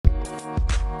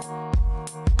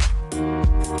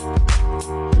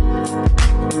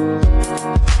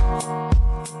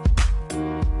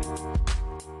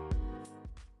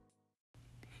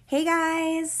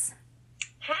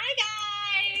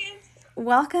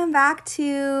Welcome back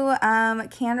to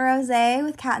Can Rosé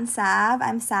with Kat and Sav.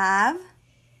 I'm Sav.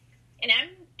 And I'm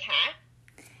Kat.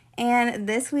 And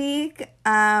this week,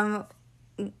 Kat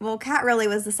really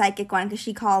was the psychic one because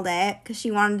she called it because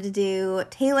she wanted to do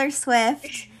Taylor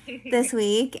Swift this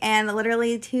week. And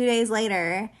literally 2 days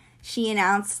later, she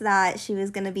announced that she was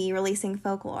going to be releasing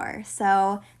Folklore.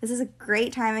 So this is a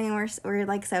great timing, and we're so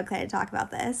excited to talk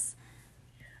about this.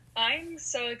 I'm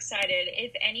so excited.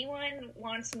 If anyone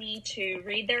wants me to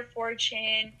read their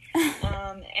fortune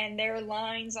and their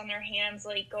lines on their hands,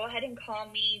 go ahead and call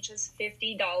me. Just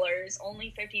 $50,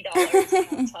 only $50,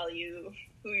 and I'll tell you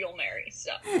who you'll marry.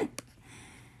 So,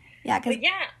 yeah,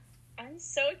 I'm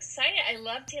so excited. I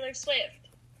love Taylor Swift.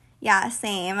 Yeah,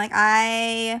 same.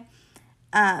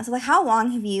 How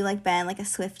long have you been a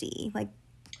Swiftie?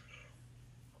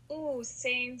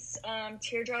 Since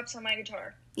Teardrops on My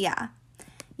Guitar. Yeah.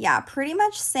 Yeah, pretty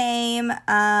much same.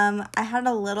 I had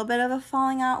a little bit of a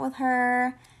falling out with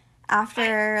her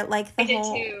after I did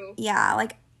too. Yeah,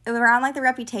 around the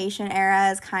Reputation era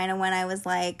is kind of when I was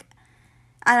I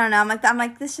don't know.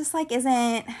 This just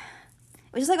isn't. It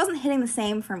just wasn't hitting the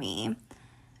same for me.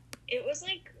 It was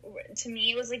to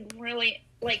me, it was really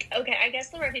okay. I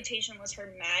guess the Reputation was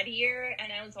her mad year,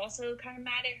 and I was also kind of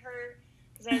mad at her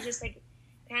because I was just kind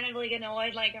of annoyed. I'm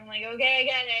okay, I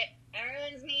get it.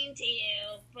 Everyone's mean to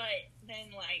you, but then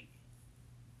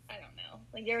I don't know.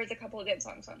 There was a couple of good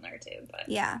songs on there too, but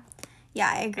yeah,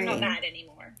 I agree. I'm not mad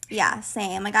anymore. Yeah,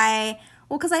 same.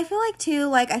 Because I feel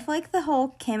too, I feel the whole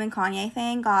Kim and Kanye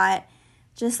thing got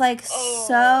just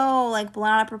so blown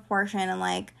out of proportion, and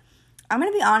I'm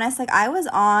gonna be honest, I was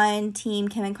on team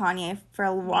Kim and Kanye for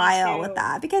a while with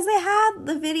that because they had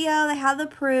the video, they had the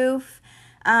proof.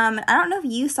 I don't know if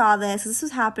you saw this. This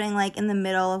was happening in the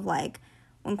middle of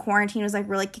when quarantine was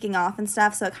really kicking off and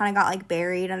stuff, so it kind of got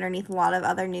buried underneath a lot of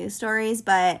other news stories,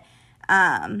 but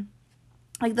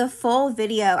the full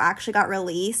video actually got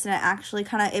released, and it actually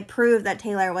it proved that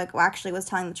Taylor actually was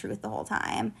telling the truth the whole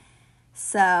time.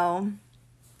 So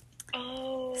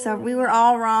we were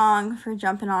all wrong for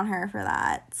jumping on her for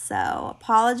that. So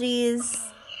apologies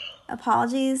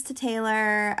to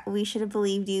Taylor. We should have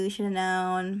believed you. We should have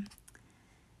known.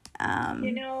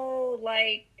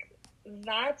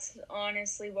 That's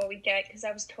honestly what we get, because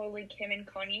I was totally Kim and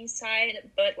Kanye's side,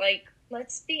 but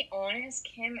let's be honest,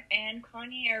 Kim and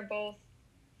Kanye are both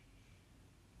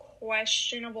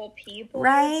questionable people,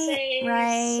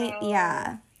 right? So,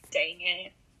 yeah. Dang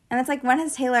it. And it's when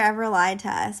has Taylor ever lied to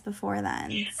us before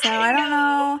then? So I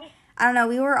don't know.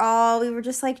 We were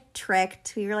just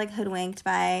tricked. We were hoodwinked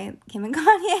by Kim and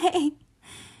Kanye.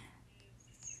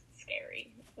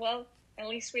 Scary. Well, at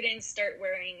least we didn't start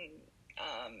wearing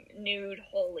nude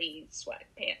holy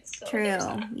sweatpants. So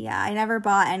true. Yeah, I never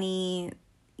bought any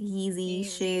Yeezy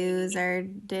shoes or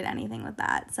did anything with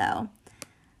that. So at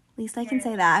least I can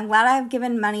say that. I'm glad I've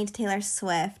given money to Taylor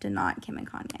Swift and not Kim and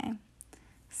Kanye.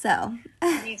 So.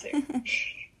 Me too.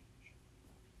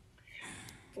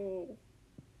 Ooh.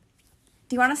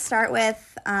 Do you want to start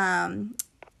with,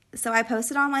 so I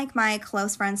posted on my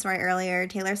close friend story earlier,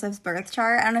 Taylor Swift's birth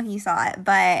chart. I don't know if you saw it,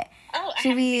 but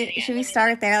should we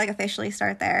start there, officially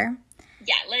start there?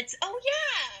 Yeah, let's, oh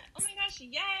yeah! Oh my gosh,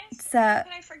 yes! So, how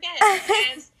can I forget?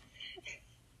 Yes.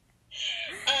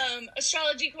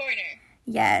 Astrology Corner.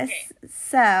 Yes. Okay.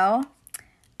 So,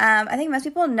 I think most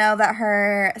people know that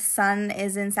her sun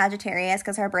is in Sagittarius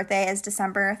because her birthday is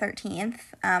December 13th.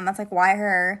 That's why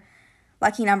her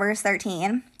lucky number is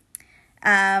 13.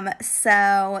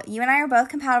 So you and I are both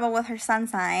compatible with her sun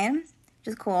sign, which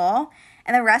is cool.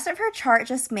 And the rest of her chart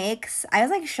just makes, I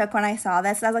was shook when I saw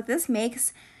this. I was this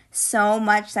makes so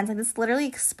much sense. This literally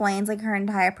explains her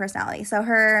entire personality. So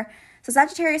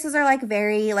Sagittariuses are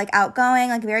very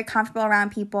outgoing, very comfortable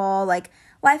around people,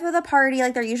 life of the party.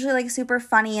 They're usually super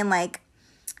funny and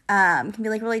can be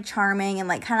really charming and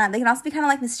they can also be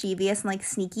kind of mischievous and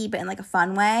sneaky, but in a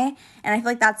fun way. And I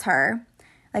feel that's her.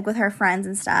 With her friends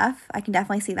and stuff. I can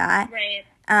definitely see that. Right.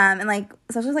 And,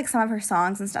 especially, some of her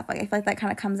songs and stuff. I feel that kind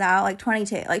of comes out.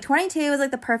 22. 22 is,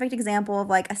 the perfect example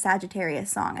of, a Sagittarius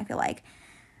song, I feel like.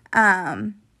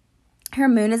 Her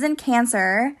moon is in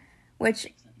Cancer, which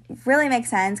really makes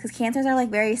sense. Because Cancers are,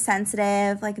 very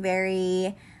sensitive,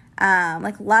 very,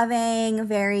 loving,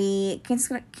 very...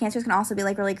 Cancers can also be,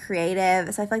 really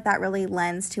creative. So I feel that really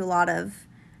lends to a lot of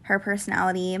her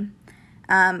personality.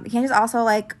 Cancers also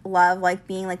love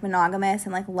being monogamous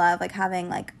and love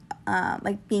having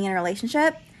being in a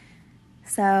relationship.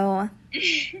 So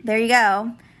there you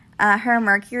go. Her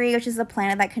Mercury, which is the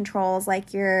planet that controls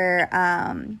your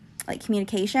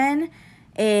communication,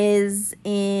 is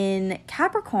in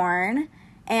Capricorn,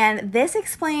 And this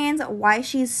explains why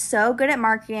she's so good at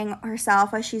marketing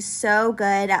herself, why she's so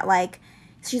good at, like,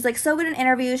 she's, like, so good in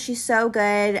interviews, she's so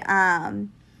good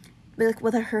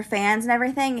with her fans and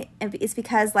everything. It's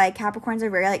because, like, Capricorns are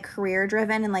very, like,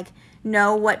 career-driven and, like,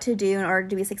 know what to do in order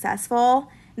to be successful.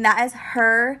 And that is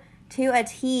her to a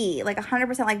T, like,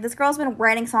 100%. Like, this girl's been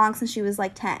writing songs since she was,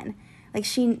 like, 10. Like,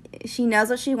 she knows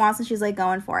what she wants and she's, like,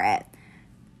 going for it.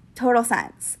 Total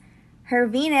sense. Her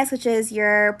Venus, which is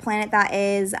your planet that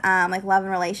is, like, love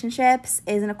and relationships,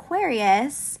 is an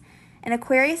Aquarius. And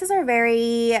Aquariuses are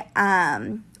very,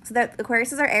 so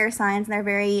Aquariuses are air signs, and they're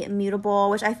very mutable,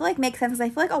 which I feel like makes sense, because I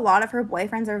feel like a lot of her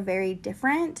boyfriends are very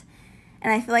different.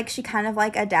 And I feel like she kind of,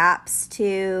 like, adapts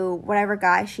to whatever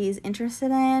guy she's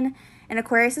interested in. And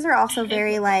Aquariuses are also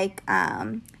very, like,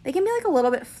 they can be, like, a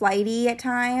little bit flighty at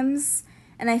times.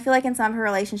 And I feel like in some of her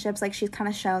relationships, like, she's kind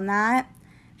of shown that,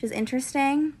 which is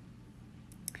interesting.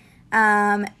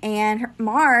 And her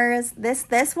Mars,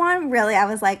 this one, really, I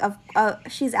was like,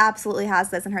 she's absolutely has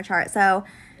this in her chart. So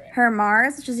her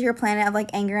Mars, which is your planet of, like,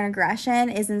 anger and aggression,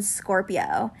 is in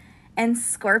Scorpio. And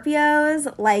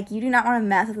Scorpios, like, you do not want to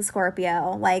mess with a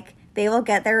Scorpio. Like, they will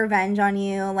get their revenge on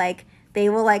you. Like, they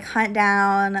will, like, hunt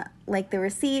down, like, the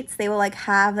receipts. They will, like,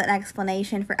 have an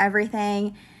explanation for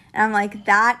everything. And I'm like,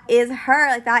 that is her.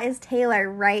 Like, that is Taylor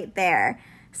right there.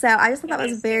 So I just thought that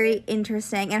was very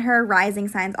interesting. And her rising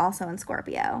sign's also in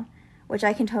Scorpio, which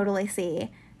I can totally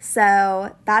see.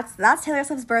 So that's Taylor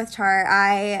Swift's birth chart.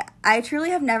 I truly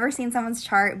have never seen someone's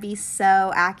chart be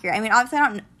so accurate. I mean,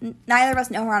 obviously neither of us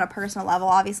know her on a personal level,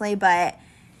 obviously, but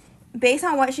based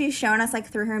on what she's shown us, like,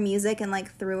 through her music and,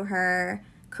 like, through her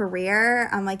career,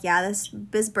 I'm like, yeah,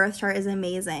 this birth chart is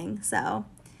amazing. So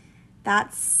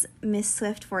that's Miss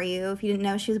Swift for you. If you didn't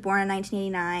know, she was born in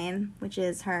 1989, which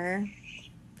is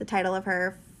the title of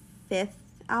her 5th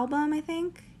album, I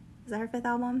think. Is that her 5th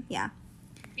album? Yeah.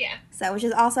 Yeah. So, which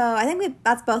is also, I think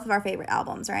that's both of our favorite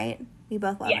albums, right? We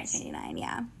both love yes. 1989,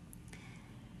 yeah.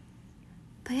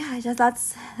 But yeah, just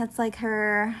that's like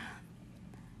her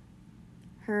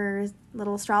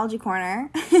little astrology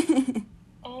corner.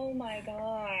 Oh my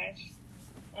gosh.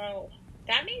 Oh,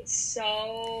 that made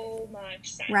so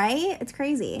much sense. Right? It's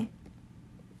crazy.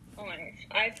 Oh my gosh.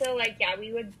 I feel like, yeah,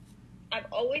 I've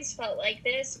always felt like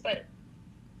this, but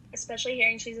especially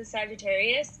hearing she's a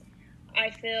Sagittarius,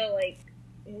 I feel like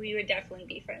we would definitely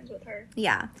be friends with her.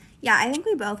 Yeah. Yeah, I think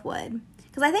we both would.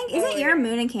 Because I think, isn't your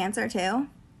moon in Cancer too?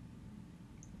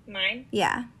 Mine?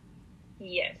 Yeah.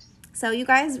 Yes. So you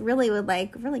guys really would,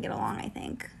 like, really get along, I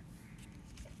think.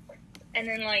 And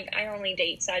then, like, I only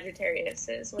date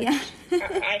Sagittariuses, which yeah.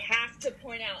 I have to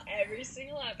point out every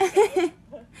single episode.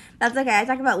 That's okay. I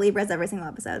talk about Libras every single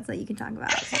episode, so you can talk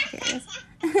about Sagittarius.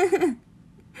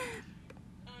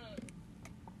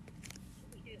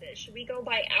 Should we go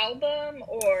by album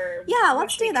or... Yeah,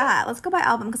 let's do that. Let's go by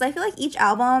album, because I feel like each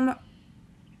album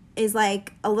is,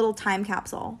 like, a little time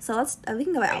capsule. So we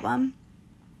can go by album.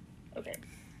 Okay.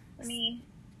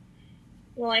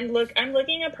 Well, I'm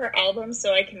looking up her album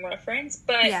so I can reference,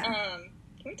 but yeah. Can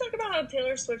we talk about how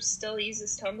Taylor Swift still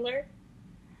uses Tumblr?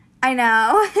 I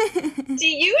know. Do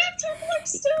you have Tumblr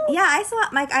still? Yeah,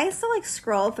 I still like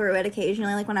scroll through it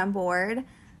occasionally, like when I'm bored.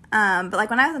 But, like,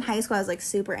 when I was in high school, I was, like,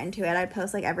 super into it. I'd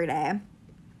post, like, every day.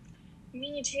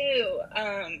 Me too.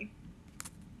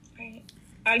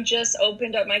 I just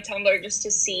opened up my Tumblr just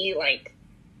to see, like,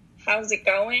 how's it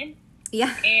going?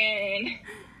 Yeah. And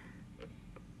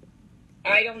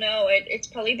I don't know. It's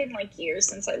probably been, like, years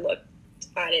since I looked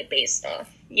at it based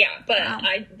off. Yeah, but wow.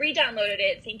 I re-downloaded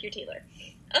it. Thank you, Taylor.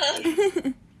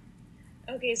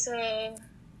 Okay, so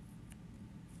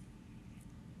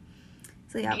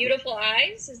yeah. Beautiful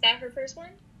Eyes, is that her first one?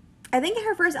 I think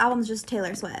her first album is just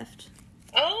Taylor Swift.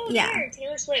 Oh, yeah. There,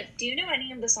 Taylor Swift. Do you know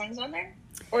any of the songs on there?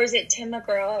 Or is it Tim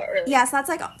McGraw? Or like... Yeah, so that's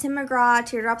like Tim McGraw,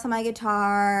 Teardrops on My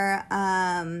Guitar,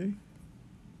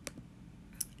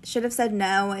 Should Have Said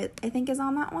No, I think is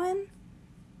on that one.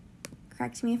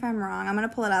 Correct me if I'm wrong. I'm going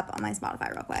to pull it up on my Spotify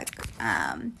real quick.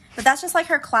 But that's just like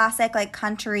her classic, like,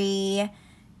 country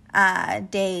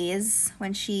days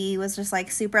when she was just, like,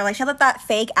 super, like, she had, like, that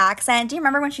fake accent. Do you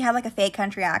remember when she had, like, a fake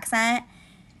country accent?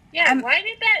 Yeah, why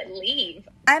did that leave?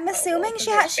 I'm assuming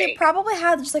she probably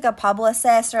had just, like, a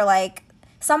publicist or, like,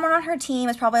 someone on her team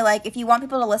is probably like, if you want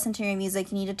people to listen to your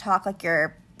music, you need to talk like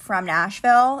you're from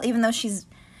Nashville, even though she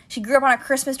grew up on a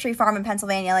Christmas tree farm in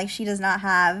Pennsylvania. Like, she does not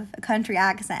have a country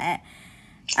accent.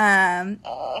 Yeah.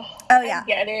 I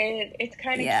get it. It's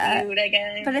kind of cute, I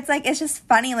guess. But it's, like, it's just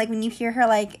funny, like, when you hear her,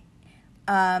 like,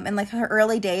 in like her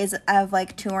early days of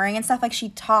like touring and stuff, like she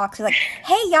talks like,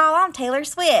 "Hey y'all, I'm Taylor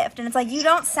Swift," and it's like you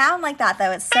don't sound like that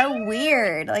though. It's so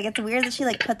weird. Like it's weird that she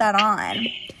like put that on.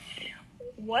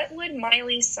 What would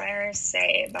Miley Cyrus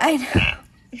say about that?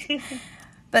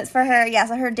 But for her, yeah,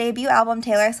 so her debut album,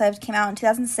 Taylor Swift, came out in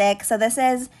 2006. So this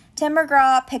is Tim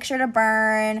McGraw, Picture to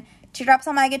Burn, Teardrops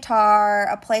on My Guitar,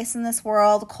 A Place in This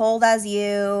World, Cold as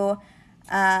You,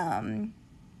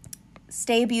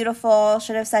 Stay Beautiful,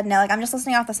 Should Have Said No. Like, I'm just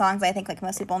listening off the songs I think, like,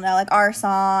 most people know. Like, Our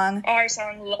Song.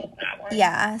 Love that one.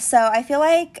 Yeah, so I feel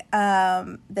like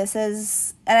this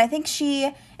is... And I think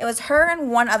it was her and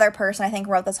one other person, I think,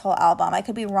 wrote this whole album. I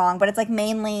could be wrong, but it's, like,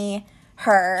 mainly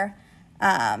her.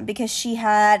 Because she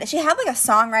had like a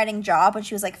songwriting job when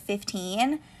she was like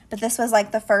 15, but this was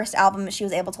like the first album that she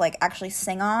was able to like actually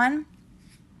sing on.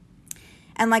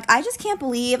 And like I just can't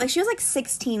believe, like, she was like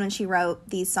 16 when she wrote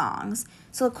these songs.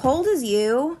 So Cold as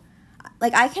You,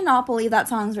 like, I cannot believe that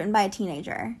song's written by a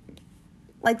teenager.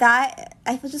 Like that,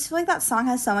 I just feel like that song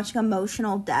has so much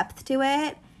emotional depth to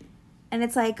it. And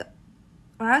it's like,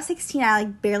 when I was 16, I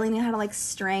like barely knew how to like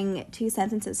string two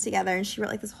sentences together, and she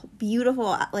wrote like this whole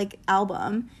beautiful like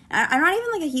album. And I'm not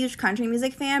even like a huge country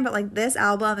music fan, but like this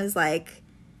album is like,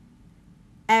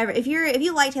 if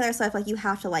you like Taylor Swift, like you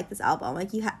have to like this album. Like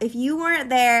if you weren't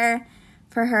there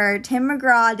for her Tim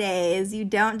McGraw days, you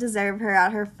don't deserve her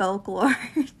at her folklore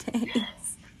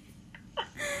days.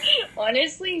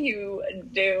 Honestly, you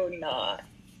do not.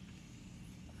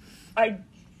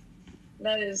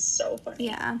 That is so funny.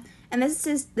 Yeah. And this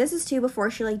is too before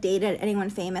she like dated anyone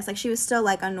famous. Like she was still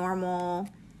like a normal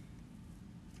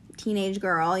teenage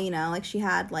girl, you know. Like she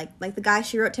had like the guy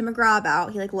she wrote Tim McGraw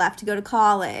about, he like left to go to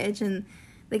college, and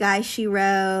the guy she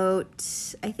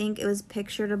wrote, I think it was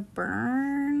Picture to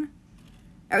Burn.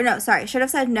 Or no, sorry, Should Have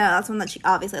Said No. That's one that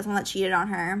that's one that cheated on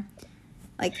her.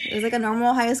 Like it was like a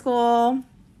normal high school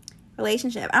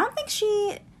relationship. I don't think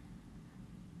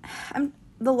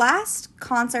the last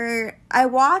concert I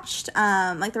watched,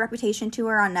 like the Reputation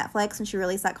tour on Netflix when she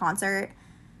released that concert.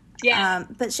 Yeah.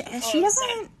 But she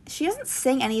doesn't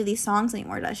sing any of these songs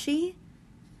anymore, does she?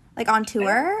 Like on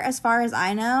tour, as far as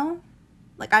I know.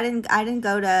 Like I didn't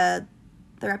go to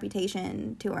the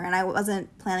Reputation tour, and I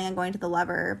wasn't planning on going to the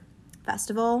Lover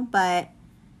Festival, but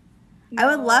no.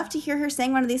 I would love to hear her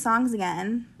sing one of these songs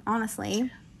again, honestly.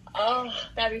 Oh,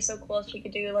 that'd be so cool if she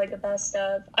could do, like, a best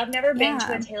of. I've never been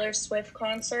to a Taylor Swift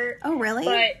concert. Oh, really?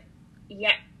 But,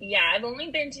 yeah, I've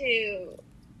only been to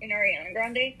an Ariana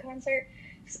Grande concert.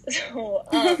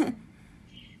 So,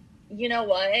 you know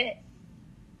what?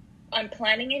 I'm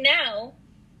planning it now.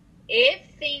 If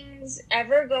things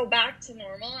ever go back to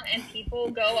normal and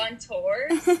people go on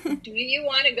tours, do you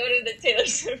want to go to the Taylor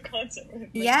Swift concert with me?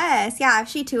 Yes, yeah, if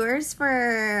she tours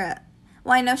for...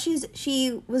 Well, I know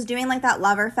she was doing, like, that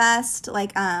Lover Fest,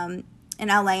 like, in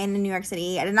LA and in New York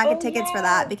City. I did not get tickets for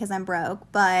that because I'm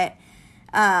broke, but,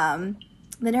 then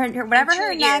whatever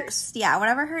her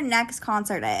next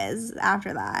concert is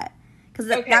after that. Because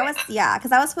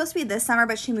that was supposed to be this summer,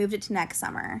 but she moved it to next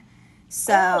summer.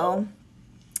 So,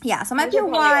 yeah, so it might be a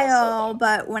while,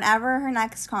 but whenever her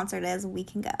next concert is, we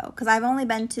can go. Because I've only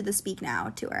been to the Speak Now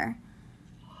tour.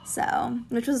 So,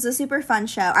 which was a super fun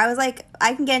show. I was like,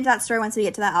 I can get into that story once we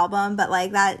get to that album, but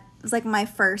like that was like my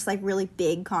first like really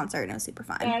big concert, and it was super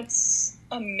fun. That's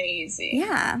amazing.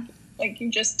 Yeah. Like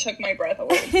you just took my breath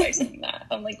away by saying that.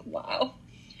 I'm like, wow.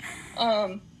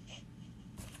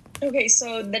 Okay,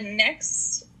 so the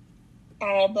next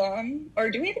album, or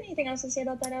do we have anything else to say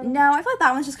about that album? No, I feel like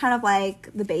that one's just kind of like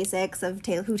the basics of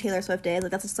who Taylor Swift is.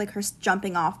 Like that's just like her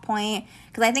jumping off point,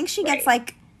 because I think she gets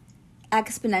like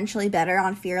exponentially better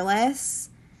on Fearless,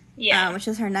 which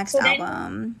is her next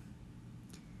album.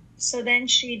 So then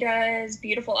she does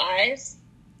Beautiful Eyes,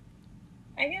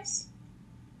 I guess.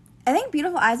 I think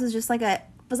Beautiful Eyes was just like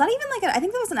was that even like I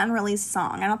think that was an unreleased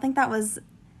song. I don't think that was.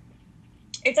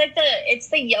 It's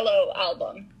the Yellow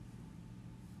album,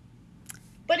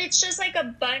 but it's just like a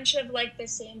bunch of like the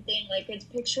same thing. Like it's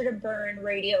Picture to Burn,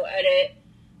 Radio Edit,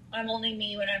 I'm Only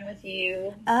Me When I'm With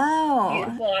You. Oh,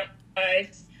 Beautiful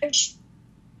Eyes.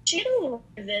 She did a lot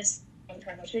of this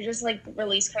time. She would just like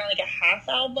release kind of like a half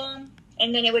album,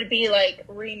 and then it would be like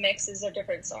remixes of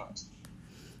different songs.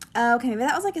 Oh, okay, maybe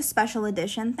that was like a special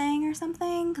edition thing or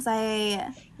something. Because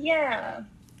I'm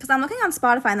looking on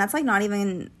Spotify, and that's like not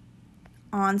even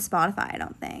on Spotify, I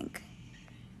don't think.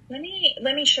 Let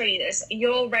me show you this.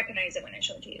 You'll recognize it when I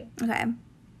show it to you. Okay.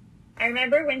 I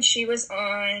remember when she was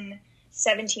on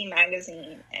 17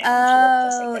 magazine. And oh, she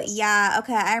looked just like this. Yeah.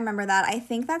 Okay, I remember that. I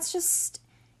think that's just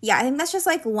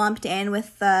like lumped in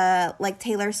with the like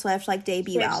Taylor Swift like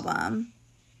debut album.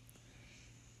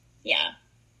 Yeah.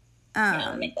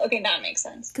 Okay, that makes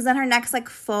sense. Because then her next, like,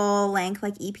 full-length,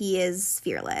 like, EP is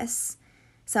Fearless.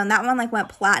 So, and that one, like, went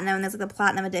platinum, and there's, like, the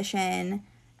platinum edition.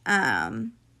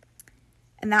 And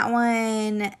that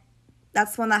one,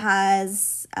 that's the one that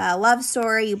has Love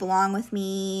Story, You Belong With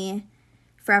Me,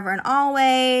 Forever and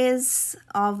Always,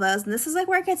 all of those. And this is, like,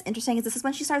 where it gets interesting, because this is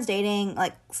when she starts dating,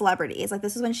 like, celebrities. Like,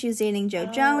 this is when she was dating Joe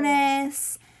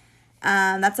Jonas.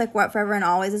 That's, like, what Forever and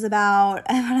Always is about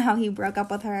how he broke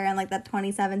up with her, and, like, that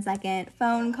 27-second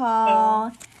phone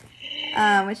call,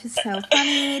 which is so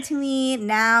funny to me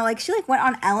now. Like, she, like, went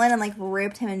on Ellen and, like,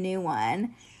 ripped him a new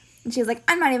one. And she was like,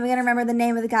 I'm not even gonna remember the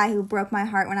name of the guy who broke my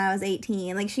heart when I was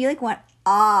 18. Like, she, like, went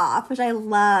off, which I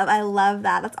love. I love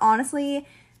that. That's honestly,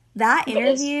 that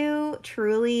interview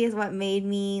truly is what made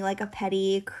me, like, a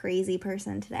petty, crazy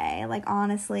person today. Like,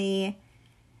 honestly,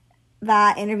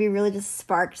 that interview really just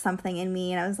sparked something in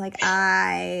me, and I was like,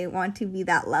 I want to be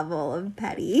that level of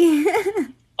petty.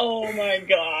 Oh my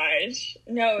gosh.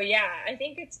 No, yeah, I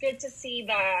think it's good to see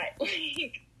that,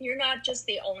 like, you're not just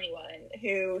the only one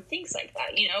who thinks like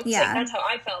that, you know? Yeah. Like, that's how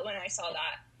I felt when I saw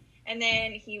that. And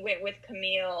then he went with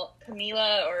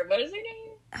Camila, or what is her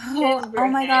name? Oh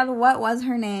my god, what was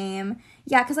her name?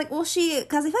 Yeah, because, like, because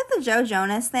I feel like the Joe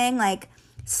Jonas thing, like,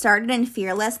 started in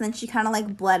Fearless, and then she kind of,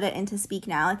 like, bled it into Speak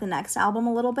Now, like, the next album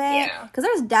a little bit. Yeah. Because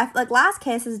there's like, Last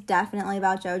Kiss is definitely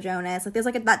about Joe Jonas. Like, there's,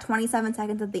 like, that 27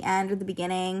 seconds at the end or the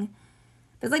beginning.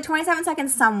 There's, like, 27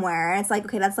 seconds somewhere, and it's like,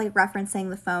 okay, that's, like,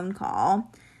 referencing the phone call.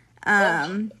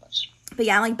 But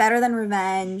yeah, like, Better Than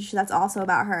Revenge, that's also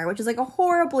about her, which is, like, a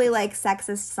horribly, like,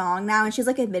 sexist song now, and she's,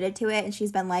 like, admitted to it, and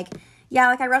she's been like, yeah,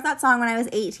 like, I wrote that song when I was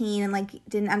 18, and, like,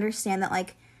 didn't understand that,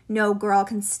 like, no girl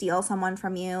can steal someone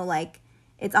from you, like,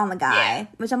 it's on the guy. Yeah.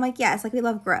 Which I'm like, yes, like, we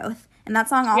love growth. And that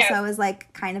song also is,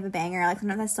 like, kind of a banger. Like,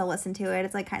 sometimes I still listen to it.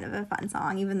 It's, like, kind of a fun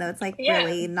song, even though it's, like,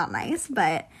 really not nice.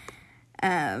 But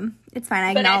it's fine.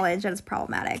 I acknowledge that it's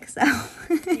problematic, so.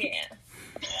 Yeah.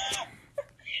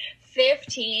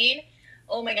 15.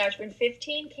 Oh, my gosh. When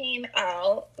 15 came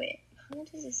out. Wait, how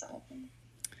much is this album?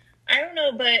 I don't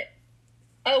know, but.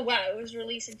 Oh, wow. It was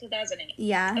released in 2008.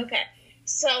 Yeah. Okay.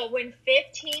 So when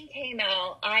 15 came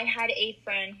out, I had a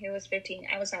friend who was 15.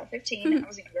 I was not 15. I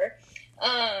was younger.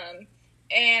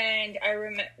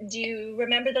 And do you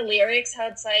remember the lyrics? How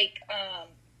it's like,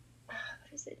 what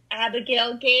is it?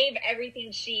 Abigail gave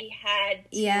everything she had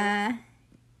to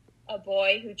a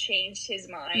boy who changed his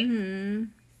mind. Mm-hmm.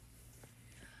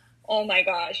 Oh my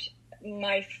gosh.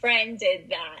 My friend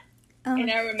did that. Oh. And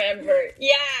I remember,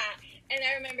 and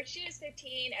I remember she was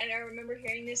 15, and I remember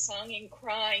hearing this song and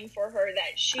crying for her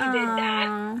that she did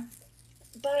that.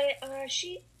 But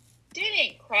she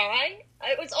didn't cry.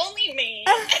 It was only me.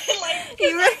 Like,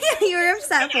 you were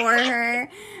upset for her.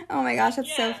 Oh my gosh,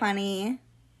 that's so funny.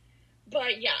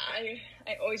 But yeah,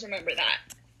 I always remember that.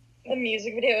 The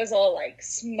music video was all, like,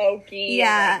 smoky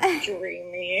and, like,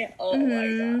 dreamy. Oh my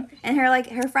god. And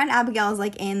her friend Abigail is,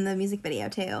 like, in the music video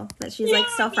too, that she's like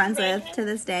still friends with to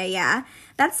this day. Yeah,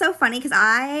 that's so funny, because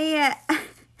I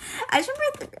just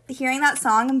remember hearing that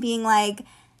song and being like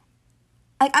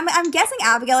I'm guessing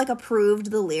Abigail, like,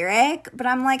 approved the lyric, but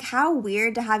I'm like, how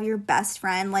weird to have your best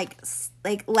friend, like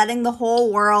letting the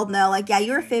whole world know, like, yeah,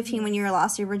 you were 15 when you were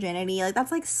lost your virginity. Like,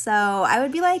 that's, like, so, I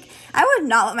would be like, I would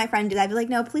not let my friend do that. I'd be like,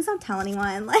 no, please don't tell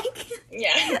anyone. Like,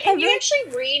 yeah. Can you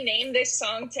actually rename this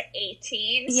song to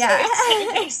 18? Yeah. So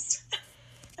it's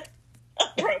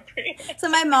appropriate. So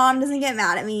my mom doesn't get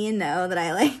mad at me and know that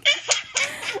I, like.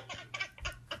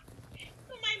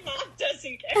 My mom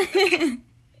doesn't get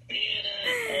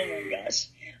Oh my gosh.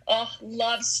 Oh,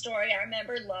 Love Story. I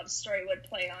remember Love Story would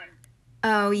play on.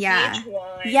 Oh, yeah.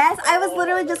 Yes, I was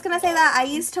literally just going to say that. I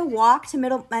used to walk to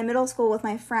my middle school with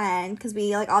my friend, because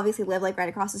we, like, obviously live, like, right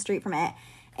across the street from it.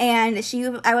 And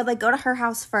I would, like, go to her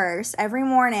house first every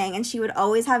morning, and she would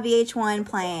always have VH1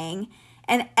 playing.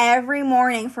 And every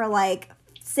morning for, like,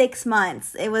 6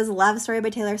 months, it was Love Story by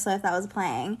Taylor Swift that was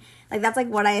playing. Like, that's, like,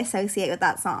 what I associate with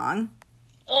that song.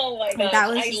 Oh my god,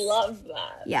 I love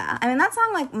that. Yeah, I mean, that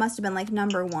song, like, must have been, like,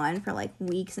 number one for, like,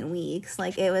 weeks and weeks.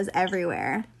 Like, it was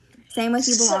everywhere. Same with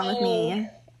You Belong With Me.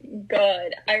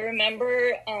 Good. I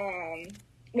remember,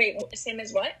 wait, same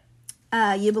as what?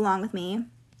 You Belong With Me.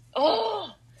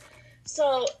 Oh!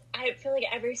 So, I feel like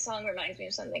every song reminds me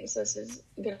of something, so this is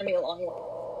gonna be a long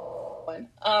one.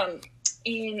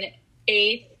 In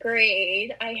 8th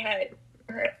grade, I had,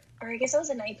 or I guess I was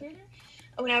a 9th grader?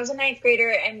 When I was a 9th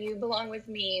grader and You Belong With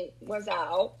Me was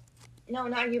out. No,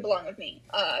 not You Belong With Me.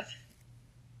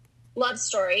 Love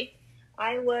Story.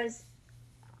 I was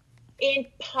in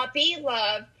puppy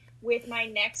love with my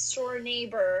next door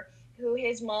neighbor, who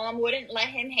his mom wouldn't let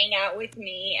him hang out with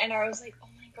me. And I was like, oh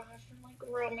my gosh, I'm like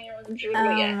Romeo and Juliet.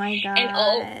 Oh my god.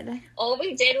 And all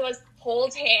we did was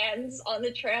hold hands on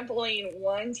the trampoline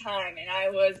one time, and I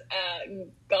was a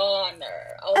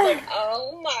goner. I was like,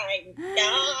 oh my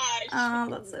gosh. Oh,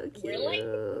 that's so cute. We're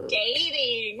like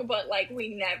dating, but like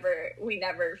we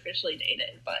never officially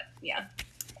dated. But yeah,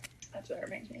 that's what it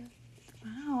reminds me of.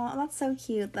 Wow, that's so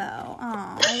cute though. Oh,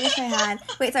 I wish I had.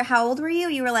 Wait, so how old were you?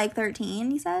 You were like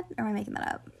 13, you said? Or am I making that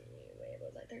up? Wait,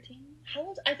 was I 13? How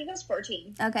old? I think I was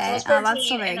 14. Okay, I was 14, that's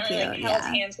still very and cute. I held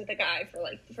hands with a guy for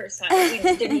like the first time. We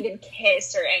didn't even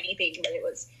kiss or anything, but it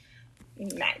was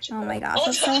magical. Oh my gosh,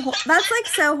 that's like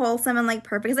so wholesome and like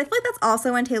perfect. Because I feel like that's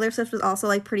also when Taylor Swift was also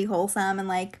like pretty wholesome and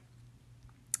like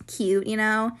cute, you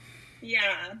know?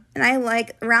 Yeah. And I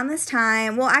like around this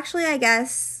time. Well, actually, I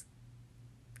guess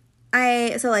do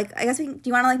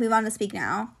you want to like move on to Speak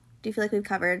Now? Do you feel like we've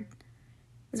covered?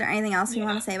 Is there anything else you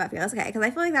want to say about Fearless? Okay, because I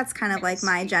feel like that's kind of like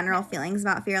my general feelings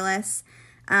about Fearless.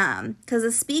 Because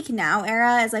the Speak Now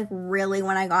era is like really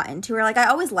when I got into her. Like I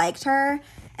always liked her,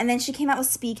 and then she came out with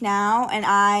Speak Now, and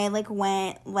I like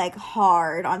went like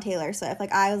hard on Taylor Swift.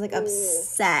 Like I was like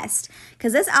obsessed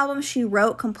because this album she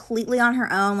wrote completely on her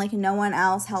own. Like no one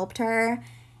else helped her.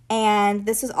 And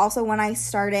this was also when I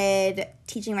started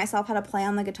teaching myself how to play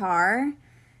on the guitar.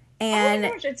 And oh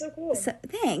my gosh, it's so cool.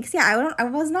 Thanks. Yeah, I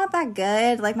was not that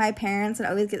good. Like, my parents would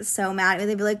always get so mad at me.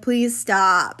 They'd be like, please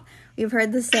stop. We've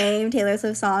heard the same Taylor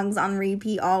Swift songs on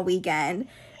repeat all weekend.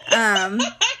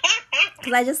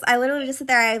 Because I literally just sit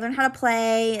there. I learned how to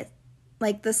play,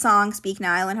 like, the song Speak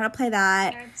Now. I learned how to play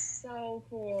that. That's so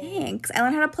cool. Thanks. I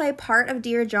learned how to play part of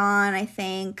Dear John, I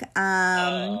think.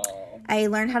 I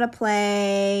learned how to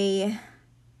play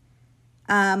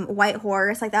White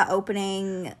Horse, like that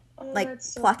opening, like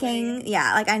so plucking. funny.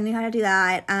 Yeah, like I knew how to do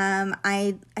that.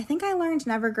 I think I learned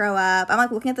Never Grow Up. I'm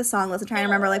like looking at the song list and trying to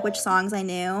remember like which songs I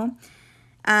knew.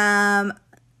 I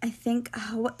think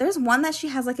there's one that she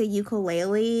has like a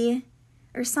ukulele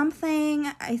or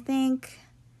something. I think.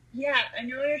 Yeah, I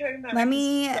know what you're talking about. I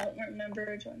don't remember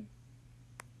which one.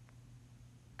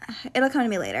 It'll come to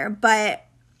me later, but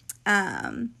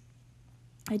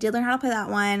I did learn how to play that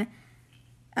one.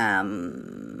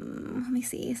 Let me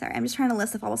see. Sorry, I'm just trying to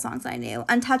list off all the songs I knew.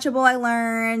 Untouchable, I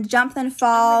learned. Jump Then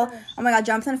Fall. Oh my god,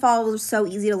 Jump Then Fall was so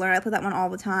easy to learn. I played that one all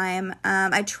the time.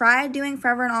 I tried doing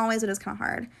Forever and Always, but it was kind of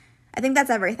hard. I think that's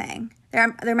everything.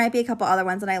 There might be a couple other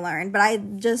ones that I learned, but I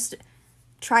just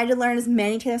tried to learn as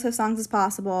many Taylor Swift songs as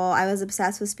possible. I was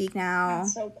obsessed with Speak Now.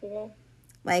 That's so cool.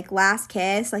 Like Last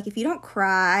Kiss. Like if you don't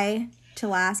cry to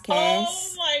Last Kiss.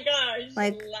 Oh my gosh.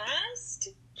 Like Last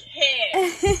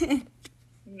Kiss.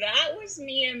 That was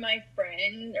me and my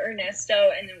friend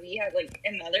Ernesto, and then we had like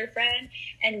another friend,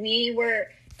 and we were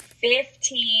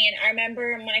 15. I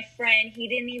remember my friend, he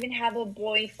didn't even have a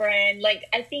boyfriend. Like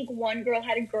I think one girl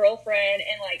had a girlfriend,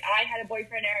 and like I had a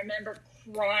boyfriend. And I remember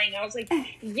crying. I was like,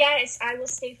 yes, I will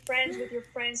stay friends with your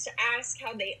friends to ask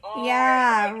how they are.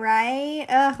 Yeah, like, right?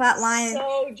 Ugh, that line.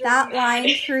 So that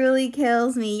line truly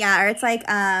kills me. Yeah, or it's like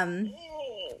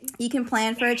you can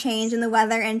plan for a change in the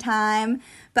weather in time,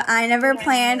 but I never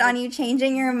planned on you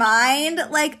changing your mind.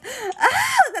 Like,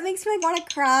 that makes me like want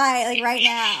to cry like right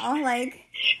now. Like,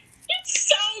 it's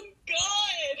so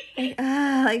good.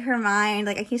 Like her mind.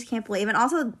 Like I just can't believe. And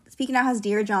also, Speaking Now has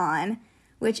Dear John,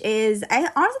 which is I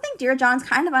honestly think Dear John's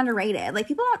kind of underrated. Like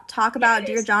people don't talk about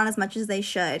Dear John as much as they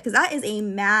should because that is a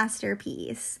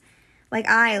masterpiece. Like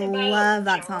I love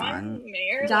that song.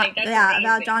 Mayer?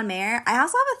 About John Mayer. I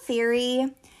also have a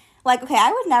theory. Like, okay,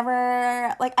 I would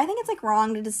never, like, I think it's, like,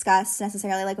 wrong to discuss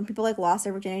necessarily, like, when people, like, lost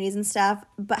their virginities and stuff.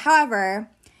 But, however,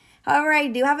 I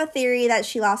do have a theory that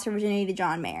she lost her virginity to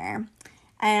John Mayer.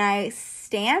 And I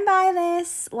stand by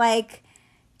this. Like,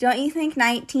 don't you think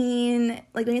don't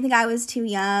you think I was too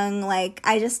young? Like,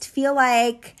 I just feel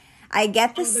like I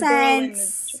get the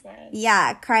sense.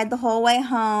 Yeah, cried the whole way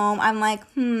home. I'm like,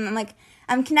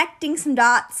 I'm connecting some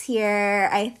dots here.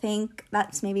 I think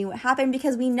that's maybe what happened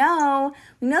because we know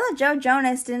that Joe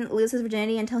Jonas didn't lose his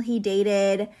virginity until he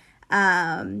dated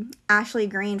Ashley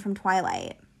Greene from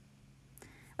Twilight.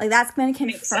 Like that's been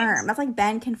confirmed. That's like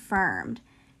been confirmed.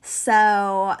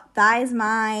 So that is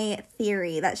my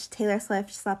theory that Taylor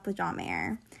Swift slept with John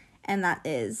Mayer, and that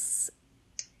is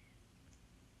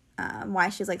why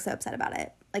she's like so upset about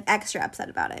it, like extra upset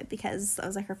about it because that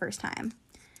was like her first time.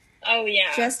 Oh,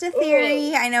 yeah. Just a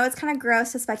theory. Ooh. I know it's kind of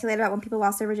gross to speculate about when people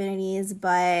lost their virginities,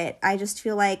 but I just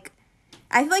feel like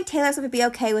Taylor Swift would be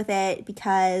okay with it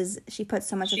because she put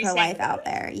so much of her life out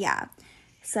there. Yeah.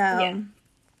 So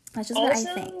that's just what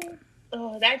I think.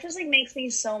 Oh, that just like makes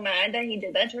me so mad that he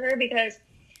did that to her because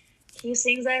he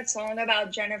sings that song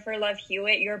about Jennifer Love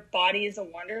Hewitt, Your Body is a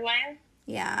Wonderland.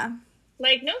 Yeah.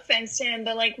 Like, no offense to him,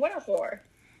 but, like, what a whore.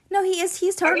 No, he is.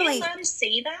 He's totally... Are we allowed to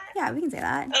say that? Yeah, we can say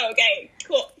that. Oh, okay,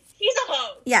 cool. He's a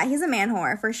hoe. Yeah, he's a man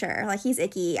whore, for sure. Like, he's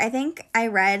icky. I think I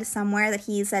read somewhere that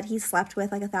he said he slept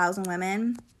with, like, 1,000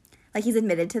 women. Like, he's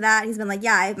admitted to that. He's been like,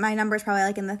 yeah, my number's probably,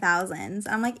 like, in the thousands.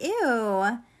 I'm like,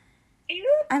 ew.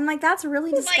 Ew. I'm like, that's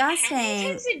really disgusting. Like, how many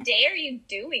times a day are you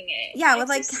doing it? Yeah, with,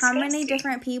 like, disgusting. How many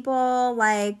different people,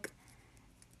 like...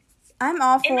 I'm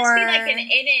all for... It must be, like, an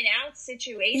in and out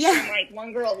situation. Yeah. Like,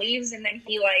 one girl leaves and then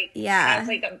he, like, has,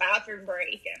 like, a bathroom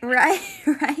break. And... Right.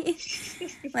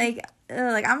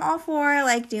 like, I'm all for,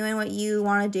 like, doing what you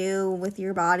want to do with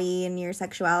your body and your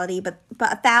sexuality. But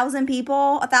 1,000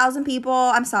 people,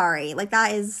 I'm sorry. Like,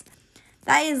 that is,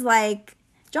 like...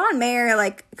 John Mayer,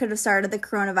 like, could have started the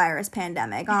coronavirus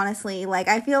pandemic, honestly. Like,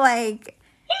 I feel like...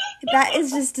 that is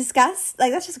just disgusting.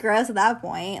 Like, that's just gross at that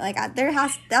point. Like,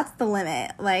 that's the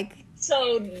limit. Like...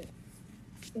 So,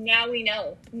 now we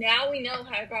know. Now we know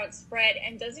how it got spread.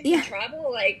 And doesn't he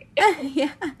travel? Like,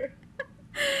 yeah.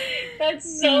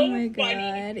 That's so oh my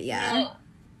funny. God, yeah. Now,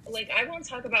 like, I won't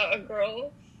talk about a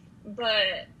girl,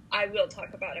 but I will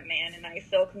talk about a man, and I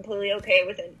feel completely okay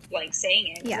with it, like,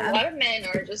 saying it. Yeah. A lot of men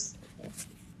are just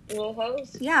little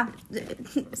hoes. Yeah.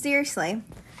 Seriously.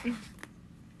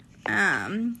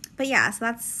 But yeah, so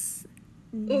that's...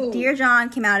 Ooh. Dear John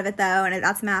came out of it, though, and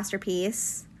that's a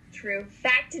masterpiece. True.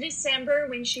 Back to December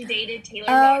when she dated Taylor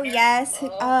Lautner. Oh, yes.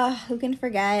 Who can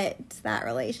forget that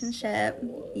relationship?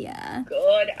 So yeah.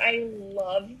 Good. I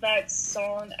love that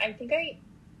song.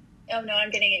 Oh, no,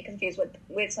 I'm getting it confused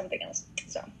with something else.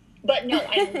 So, but no,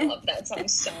 I love that song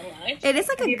so much. It is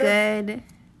like a good...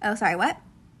 Oh, sorry, what?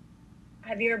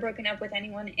 Have you ever broken up with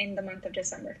anyone in the month of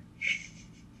December?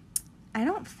 I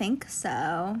don't think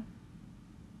so.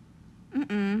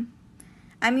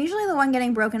 I'm usually the one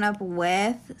getting broken up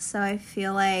with, so I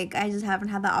feel like I just haven't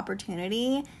had the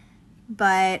opportunity.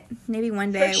 But maybe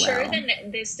one day I will. For sure,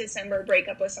 then this December, break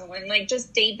up with someone. Like,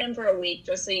 just date them for a week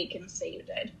just so you can say you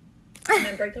did. And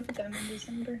then break up with them in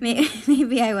December.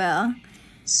 Maybe I will.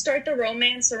 Start the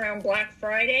romance around Black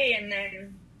Friday, and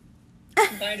then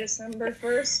by December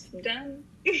 1st, done.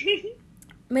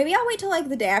 Maybe I'll wait till, like,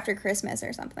 the day after Christmas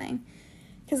or something.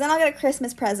 Because then I'll get a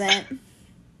Christmas present.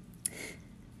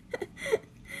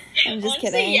 I'm just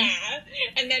Honestly, kidding. Yeah,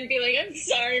 and then be like, I'm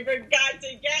sorry, forgot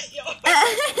to get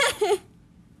yours.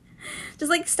 Just,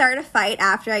 like, start a fight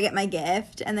after I get my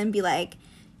gift, and then be like,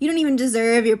 you don't even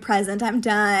deserve your present, I'm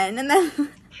done. And then,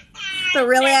 but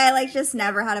really, I, like, just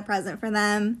never had a present for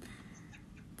them.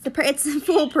 It's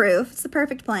foolproof. It's the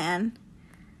perfect plan.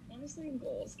 Honestly,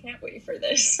 goals. Can't wait for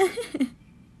this.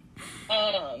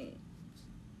 Wow,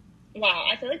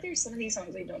 I feel like there's some of these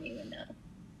songs I don't even know.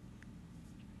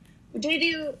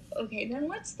 Okay, then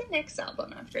what's the next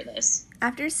album after this?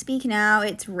 After Speak Now,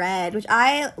 it's Red, which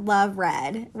I love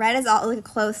Red. Red is like a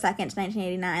close second to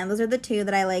 1989. Those are the two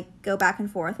that I, like, go back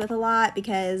and forth with a lot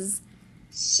because...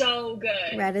 So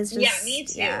good. Red is just... Yeah, me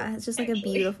too. Yeah, it's just, like, a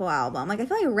beautiful album. Like, I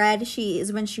feel like Red,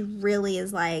 is when she really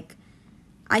is, like,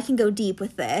 I can go deep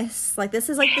with this. Like, this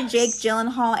is, like, the Jake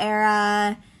Gyllenhaal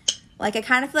era. Like, I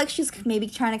kind of feel like she's maybe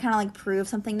trying to kind of, like, prove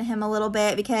something to him a little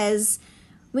bit because...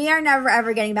 We Are Never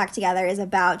Ever Getting Back Together is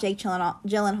about Jake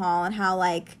Gyllenhaal and how,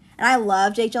 like... And I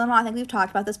love Jake Gyllenhaal. I think we've talked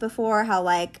about this before, how,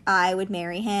 like, I would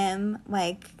marry him.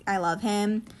 Like, I love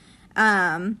him.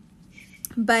 But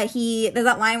there's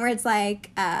that line where it's,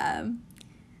 like, that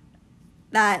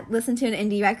listen to an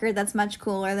indie record that's much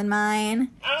cooler than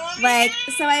mine. Oh, like,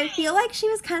 yeah. So I feel like she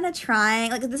was kind of trying...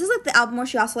 Like, this is, like, the album where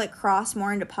she also, like, crossed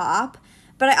more into pop.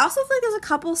 But I also feel like there's a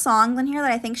couple songs on here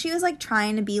that I think she was, like,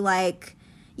 trying to be, like...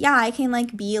 Yeah, I can,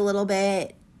 like, be a little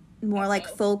bit more, like,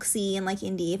 folksy and, like,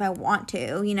 indie if I want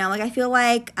to, you know? Like, I feel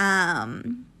like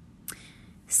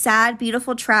Sad,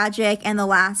 Beautiful, Tragic, and The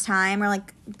Last Time are,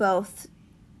 like, both,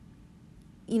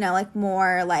 you know, like,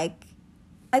 more, like,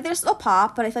 they're still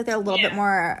pop, but I feel like they're a little bit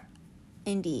more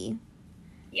indie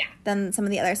than some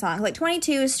of the other songs. Like,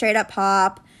 22 is straight up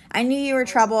pop. I Knew You Were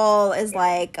Trouble is,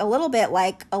 like, a little bit,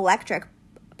 like, electric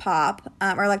pop,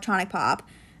 or electronic pop.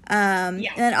 And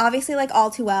then obviously, like, All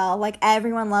Too Well, like,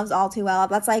 everyone loves All Too Well.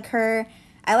 That's, like, her,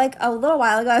 like, a little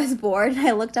while ago, I was bored, and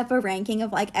I looked up a ranking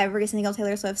of, like, every single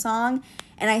Taylor Swift song,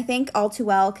 and I think All Too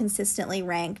Well consistently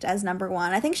ranked as number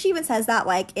one. I think she even says that,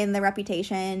 like, in the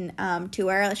Reputation,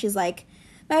 tour. She's like,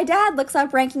 my dad looks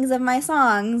up rankings of my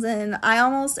songs, and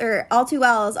All Too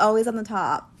Well is always on the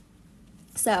top.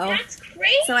 So, that's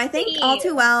crazy. So I think All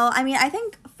Too Well, I mean, I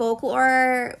think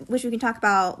Folklore, which we can talk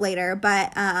about later,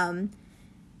 but,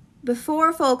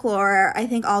 before Folklore, I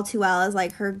think All Too Well is,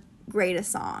 like, her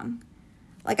greatest song.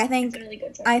 Like, I think, really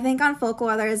good song. I think on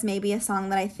Folklore there is maybe a song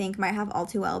that I think might have All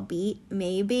Too Well beat,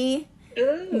 maybe.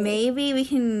 Ooh. Maybe we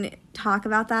can talk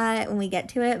about that when we get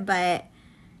to it, but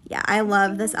yeah, I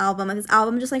love this album. This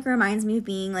album just, like, reminds me of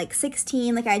being, like,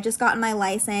 16. Like, I had just gotten my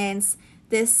license.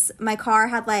 My car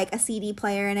had, like, a CD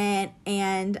player in it,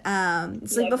 and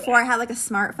it's, like, before I had, like, a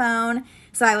smartphone,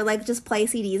 so I would, like, just play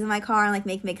CDs in my car and, like,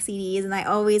 make mix CDs, and I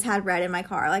always had Red in my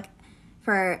car, like,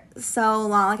 for so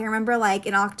long. Like, I remember, like,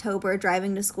 in October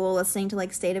driving to school listening to,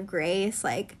 like, State of Grace,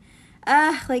 like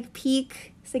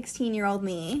peak 16-year-old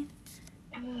me.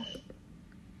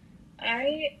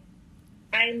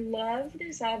 I love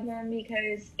this album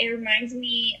because it reminds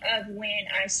me of when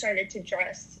I started to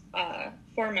dress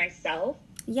for myself.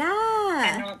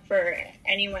 Yeah. And not for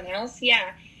anyone else.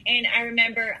 Yeah. And I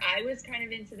remember I was kind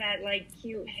of into that, like,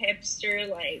 cute hipster,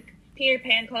 like, Peter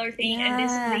Pan color thing. Yeah. And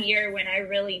this is the year when I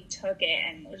really took it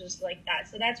and was just like that.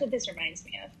 So that's what this reminds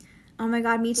me of. Oh my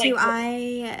god, me too.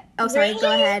 Like, sorry, really?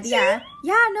 Go ahead. Too?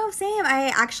 Yeah, no, same.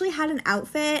 I actually had an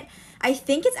outfit. I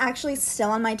think it's actually still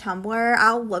on my Tumblr.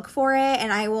 I'll look for it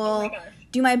and I will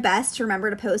do my best to remember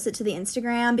to post it to the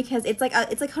Instagram, because it's like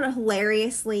a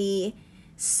hilariously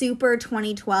super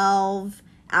 2012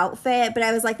 outfit. But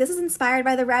I was like, this is inspired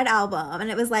by the Red album,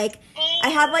 and it was like I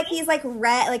had like these like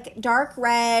red, like dark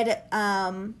red,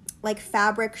 like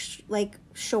fabric like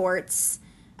shorts,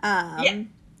 and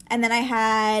then I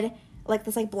had like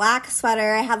this like black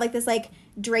sweater. I had like this like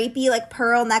drapey like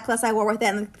pearl necklace I wore with it,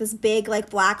 and like this big like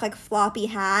black like floppy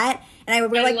hat, and I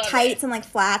would wear like tights and like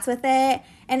flats with it,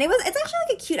 and it's actually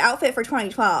like a cute outfit for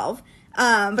 2012.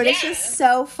 But it's just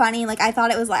so funny. Like I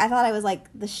thought I was like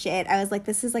the shit. I was like,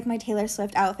 this is like my Taylor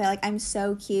Swift outfit. Like I'm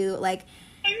so cute. Like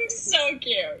I'm so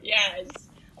cute. Yes.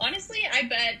 Honestly, I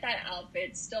bet that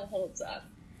outfit still holds up.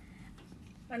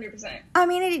 100%. I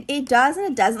mean, it does and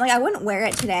it doesn't. Like I wouldn't wear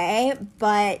it today,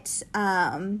 but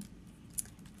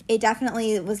it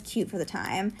definitely was cute for the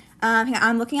time.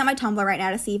 I'm looking at my Tumblr right now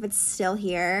to see if it's still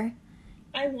here.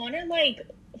 I want to like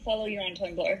follow you on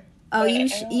Tumblr. Oh,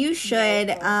 you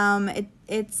should.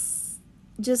 It's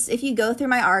just, if you go through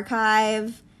my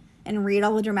archive and read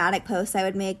all the dramatic posts I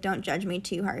would make, don't judge me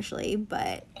too harshly,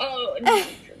 but... Oh, no.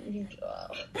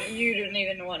 You didn't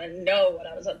even want to know what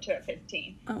I was up to at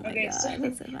 15. Oh my god, so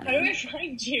that's so funny. How do I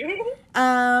find you?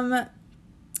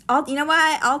 You know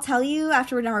what? I'll tell you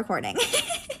after we're done recording.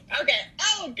 Okay.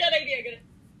 Oh, good idea.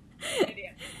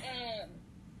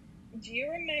 Do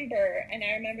you remember, and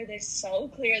I remember this so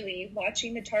clearly,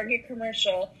 watching the Target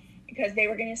commercial because they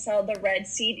were going to sell the Red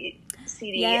CD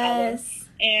album.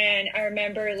 And I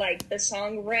remember, like, the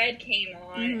song Red came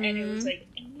on, and it was like,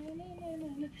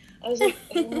 I was like,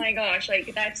 oh my gosh,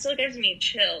 like, that still gives me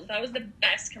chills. That was the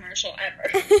best commercial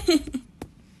ever.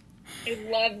 I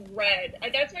love Red.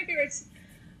 That's my favorite.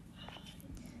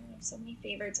 So many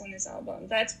favorites on this album.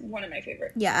 That's one of my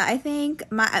favorites. Yeah, I think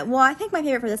my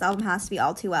favorite for this album has to be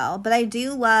All Too Well, but I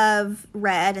do love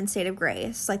Red and State of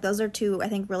Grace. Like those are two I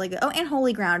think really good. Oh, and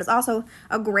Holy Ground is also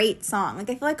a great song. Like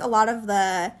I feel like a lot of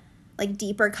the like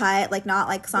deeper cut, like not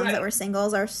like songs that were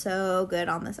singles, are so good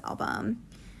on this album.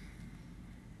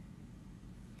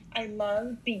 I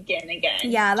love Begin Again.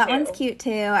 Yeah, that one's cute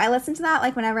too. I listened to that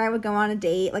like whenever I would go on a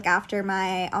date, like after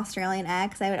my Australian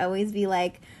ex. I would always be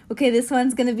like, okay, this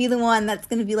one's gonna be the one that's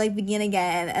gonna be like Begin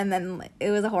Again, and then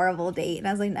it was a horrible date, and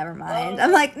I was like, never mind.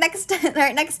 I'm like, next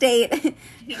date.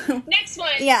 Next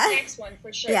one. Yeah. Next one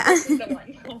for sure. Yeah. This is the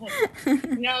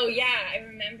one. No, yeah, I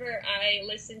remember I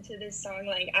listened to this song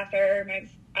like after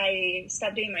I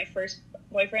stopped dating my first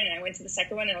boyfriend, and I went to the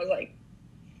second one, and I was like,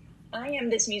 I am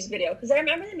this music video, because I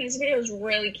remember the music video was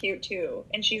really cute too,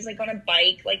 and she's like on a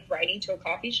bike, like riding to a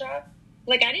coffee shop.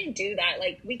 Like I didn't do that.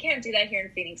 Like we can't do that here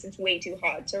in Phoenix. It's way too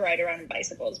hot to ride around in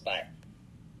bicycles. But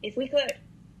if we could,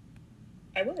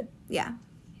 I would. Yeah,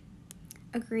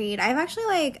 agreed. I've actually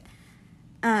like,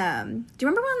 do you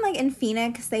remember when like in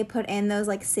Phoenix they put in those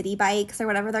like city bikes or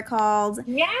whatever they're called?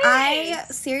 Yes. I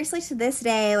seriously to this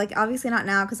day, like obviously not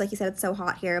now because like you said it's so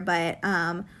hot here, but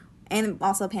and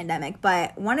also a pandemic,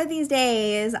 but one of these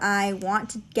days I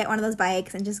want to get one of those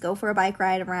bikes and just go for a bike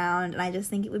ride around, and I just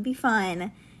think it would be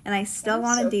fun, and I still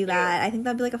want to do that. I think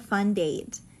that'd be like a fun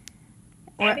date,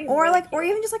 or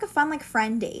even just like a fun like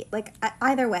friend date. Like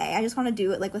either way, I just want to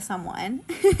do it like with someone.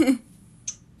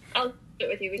 I'll do it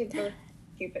with you. We can take a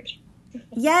few pictures.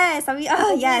 Yes, that'd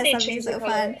be so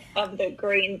fun. Of the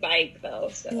green bike though.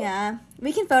 So. Yeah,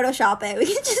 we can Photoshop it. We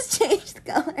can just change the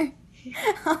color.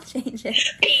 I'll change it.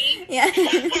 Yeah.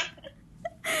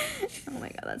 Oh my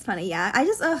god, that's funny. Yeah, I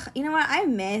just, you know what? I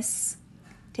miss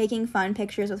taking fun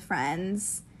pictures with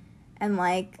friends and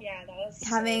like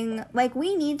having so like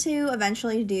we need to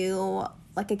eventually do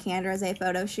like a Cannes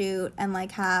photo shoot and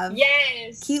like have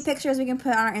cute pictures we can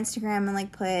put on our Instagram and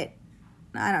like put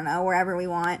I don't know, wherever we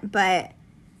want. But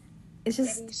it's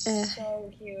just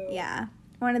so cute. Yeah.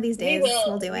 One of these days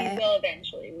we'll do it. We will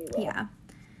eventually. We will. Yeah.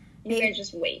 You guys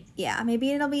just wait. Yeah,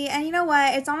 maybe it'll be, and you know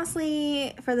what? It's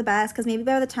honestly for the best, because maybe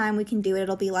by the time we can do it,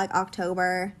 it'll be like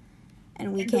October,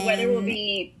 and we can. The weather will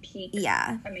be peak.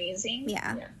 Yeah. Amazing.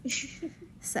 Yeah.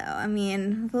 So, I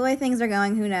mean, the way things are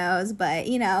going, who knows? But,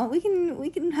 you know, we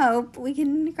can hope. We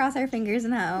can cross our fingers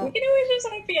and hope. We can always just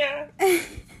hope, yeah.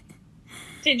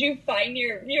 Did you find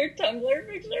your Tumblr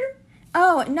picture?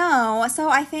 Oh, no. So,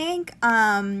 I think,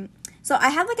 so I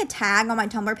had, like, a tag on my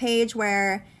Tumblr page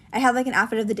where I had, like, an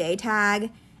outfit of the day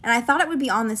tag, and I thought it would be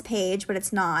on this page, but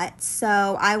it's not.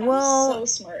 So, I will... so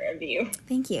smart of you.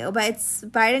 Thank you. But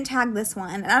I didn't tag this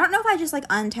one. And I don't know if I just, like,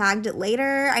 untagged it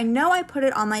later. I know I put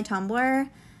it on my Tumblr.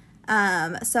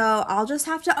 So I'll just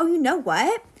have to... Oh, you know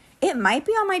what? It might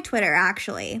be on my Twitter,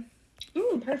 actually.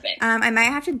 Ooh, perfect. I might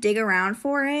have to dig around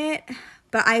for it.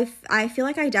 But I feel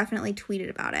like I definitely tweeted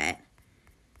about it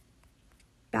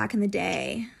back in the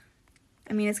day.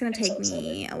 I mean, it's going to take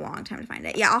me a long time to find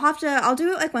it. Yeah, I'll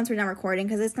do it, like, once we're done recording,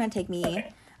 because it's going to take me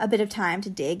a bit of time to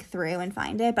dig through and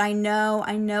find it. But I know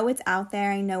it's out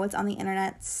there. I know it's on the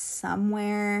internet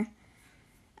somewhere.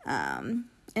 And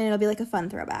it'll be, like, a fun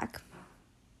throwback.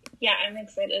 Yeah, I'm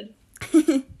excited.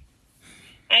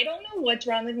 I don't know what's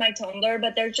wrong with my Tumblr,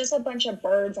 but there's just a bunch of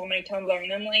birds on my Tumblr,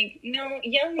 and I'm like, no,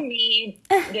 young me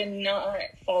did not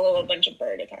follow a bunch of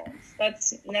bird accounts.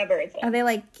 That's never a thing. Are they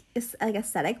like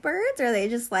aesthetic birds, or are they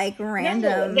just like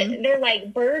random? No, they're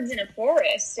like birds in a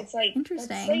forest. It's like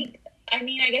interesting. Like, I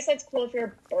mean, I guess that's cool if you're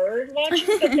a bird watcher,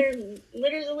 but they're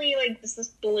literally like this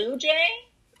blue jay.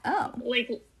 Oh,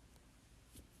 like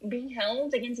being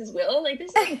held against his will. Like,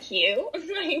 this isn't cute.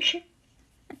 Like,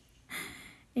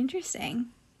 interesting.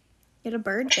 Get a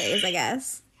bird phase, I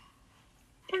guess.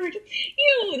 Bird.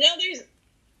 Ew, now there's...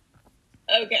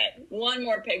 Okay, one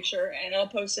more picture, and I'll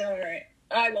post it on our...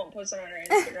 I won't post it on our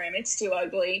Instagram. It's too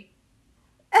ugly.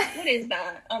 What is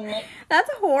that? That's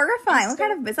horrifying. What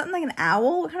kind of... Is that like an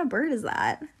owl? What kind of bird is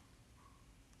that?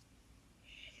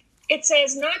 It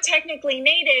says, not technically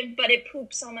native, but it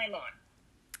poops on my lawn.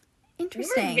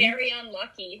 Interesting. You were very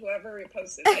unlucky, whoever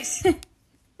reposted this.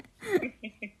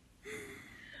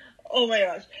 Oh my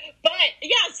gosh. But,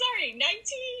 yeah, sorry.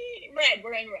 19... Red.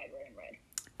 We're in red.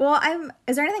 Well,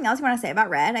 is there anything else you want to say about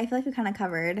red? I feel like we kind of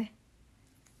covered...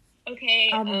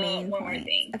 Okay, all the main one points. more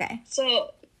thing. Okay.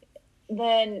 So,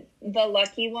 the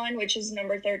Lucky one, which is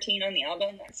number 13 on the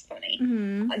album, that's funny.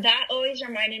 Mm-hmm. That always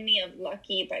reminded me of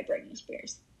Lucky by Britney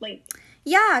Spears. Like...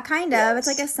 Yeah, kind of. It's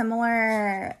like a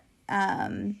similar...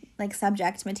 like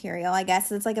subject material, I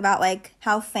guess. It's like about like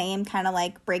how fame kind of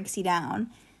like breaks you down.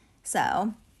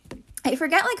 So I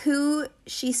forget like who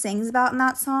she sings about in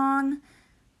that song,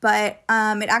 but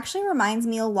it actually reminds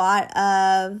me a lot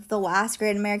of The Last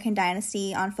Great American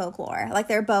Dynasty on Folklore. Like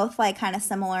they're both like kind of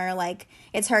similar. Like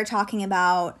it's her talking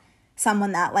about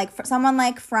someone that like someone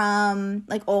like from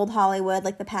like old Hollywood,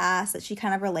 like the past, that she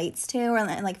kind of relates to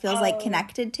and like feels like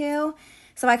connected to.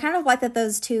 So I kind of like that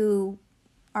those two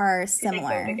are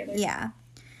similar. Yeah.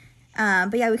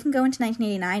 But yeah, we can go into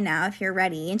 1989 now if you're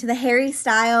ready. Into the Harry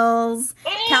Styles,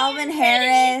 Calvin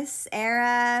Harris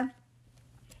era.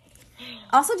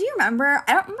 Also, do you remember?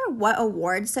 I don't remember what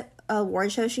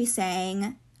award show she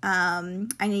sang. I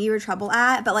Knew You Were Trouble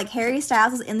at, but like Harry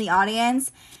Styles was in the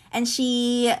audience, and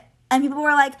people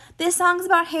were like, this song's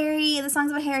about Harry,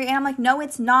 and I'm like, no,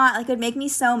 it's not. Like, it would make me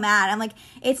so mad. I'm like,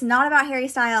 it's not about Harry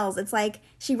Styles. It's like,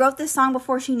 she wrote this song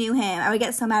before she knew him. I would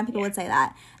get so mad when people would say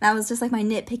that. That was just like my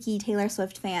nitpicky Taylor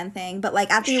Swift fan thing. But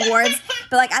like at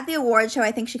the awards show,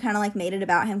 I think she kind of like made it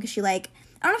about him, because she like,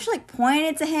 I don't know if she like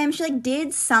pointed to him. She like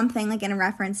did something like in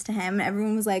reference to him, and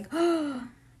everyone was like, oh.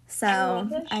 So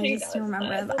I just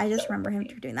remember him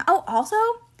doing that. Oh, also,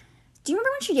 do you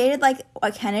remember when she dated like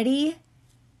a Kennedy?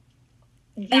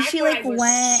 And she like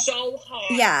went so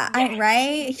hard. Yeah,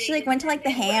 right? She like went to like the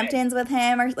Hamptons with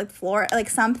him, or like Florida, like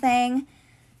something.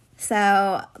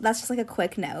 So that's just like a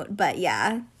quick note, but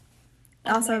yeah.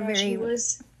 Also very. He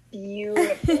was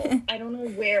beautiful. I don't know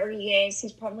where he is.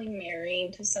 He's probably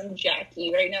married to some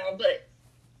Jackie right now, but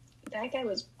that guy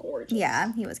was gorgeous.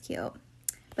 Yeah, he was cute.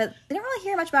 But I don't really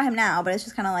hear much about him now, but it's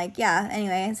just kind of like, yeah,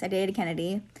 anyways, I dated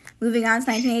Kennedy. Moving on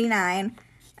to 1989.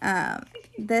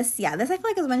 This I feel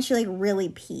like is when she like really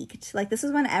peaked. Like this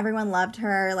is when everyone loved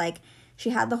her. Like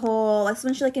she had this is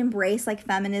when she like embraced like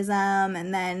feminism,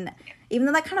 and then even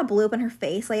though that kind of blew up in her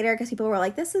face later, because people were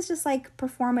like, this is just like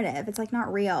performative, it's like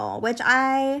not real, which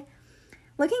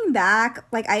looking back,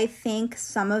 like I think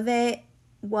some of it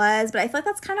was, but I feel like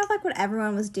that's kind of like what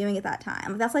everyone was doing at that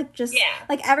time. That's like just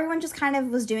like everyone just kind of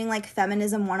was doing like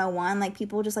feminism 101. Like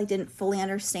people just like didn't fully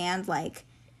understand like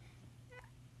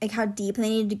how deep they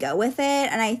needed to go with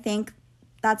it, and I think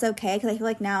that's okay because I feel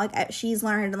like now like she's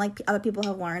learned and like other people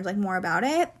have learned like more about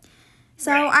it.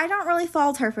 So I don't really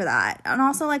fault her for that. And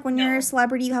also like when you're a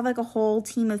celebrity, you have like a whole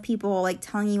team of people like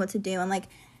telling you what to do and like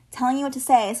telling you what to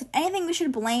say. So if anything, we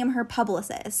should blame her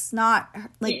publicist, not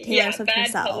like Taylor Swift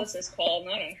herself. Yeah, bad publicist call,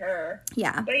 not on her.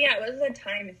 Yeah. But yeah, it was a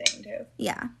time thing too.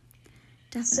 Yeah.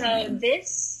 Definitely. So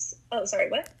this, oh, sorry,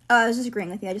 what? Oh, I was just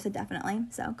agreeing with you. I just said definitely.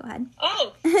 So go ahead.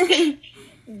 Oh,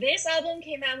 this album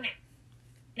came out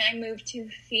when I moved to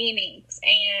Phoenix,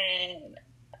 and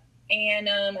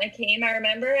I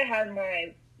remember I had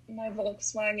my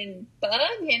Volkswagen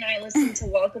Bug, and I listened to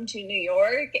Welcome to New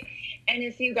York. And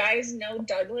if you guys know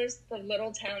Douglas, the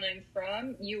little town I'm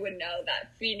from, you would know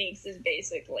that Phoenix is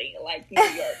basically like New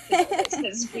York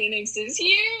because Phoenix is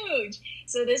huge.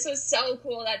 So this was so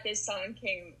cool that this song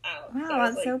came out. Wow, so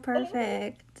that's like, so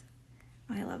perfect.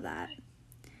 Oh, I love that.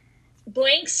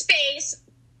 Blank Space.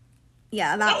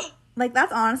 Yeah, that's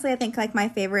honestly, I think, like, my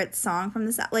favorite song from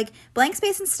this, like, Blank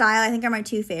Space and Style, I think, are my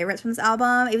two favorites from this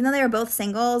album, even though they were both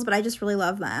singles, but I just really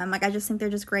love them. Like, I just think they're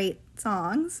just great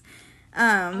songs.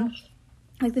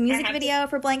 Like, the music video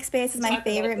for Blank Space is my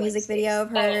favorite music video of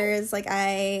hers. Like,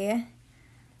 I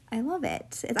love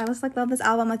it. I just, like, love this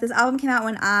album. Like, this album came out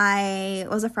when I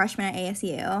was a freshman at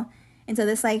ASU, and so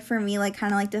this, like, for me, like,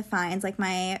 kind of, like, defines, like,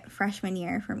 my freshman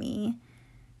year for me,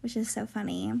 which is so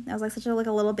funny. I was, like, such a, like,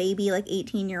 a little baby, like,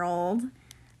 18-year-old.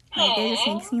 Like, it just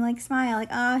makes me, like, smile. Like,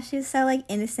 oh, she's so, like,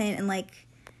 innocent and, like,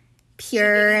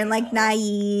 pure and, like,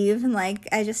 naive. And, like,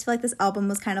 I just feel like this album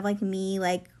was kind of, like, me,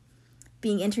 like,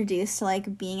 being introduced to,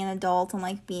 like, being an adult and,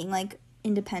 like, being, like,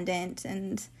 independent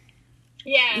and,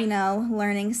 you know,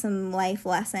 learning some life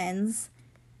lessons.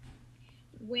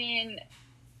 When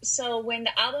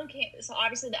the album came, so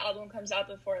obviously the album comes out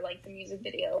before, like, the music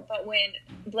video, but when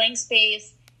Blank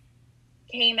Space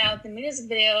came out, the music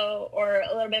video, or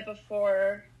a little bit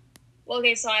before, well,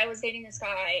 okay, so I was dating this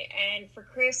guy, and for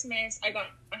Christmas, I got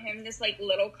him this, like,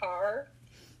 little car,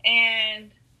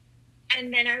 and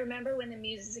then I remember when the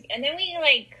music, and then we,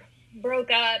 like,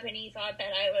 broke up, and he thought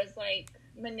that I was, like,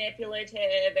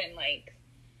 manipulative and, like,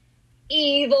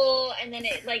 evil, and then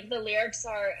it, like, the lyrics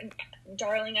are,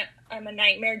 darling, I'm a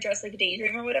nightmare dressed like a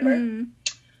daydream or whatever. Mm.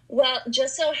 Well,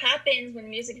 just so happens when the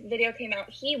music video came out,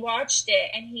 he watched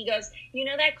it, and he goes, you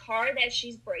know that car that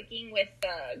she's breaking with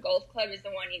the golf club is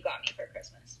the one you got me for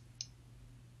Christmas.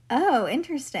 Oh,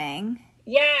 interesting.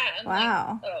 Yeah. I'm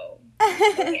wow. Like, oh,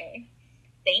 okay.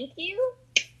 Thank you.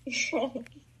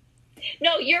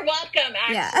 No, you're welcome,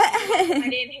 actually. Yeah. I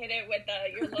didn't hit it with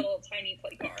your little tiny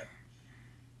play car.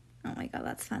 Oh my god,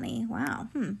 that's funny. Wow.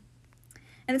 And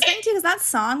it's funny, too, because that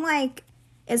song, like,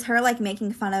 is her, like,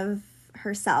 making fun of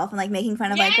herself and, like, making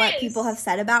fun of, like, what people have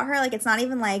said about her. Like, it's not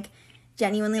even, like,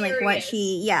 genuinely, like, what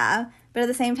she, But at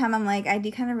the same time, I'm like, I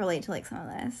do kind of relate to, like, some of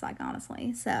this, like,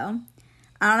 honestly. So,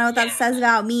 I don't know what that says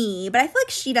about me, but I feel like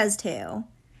she does, too.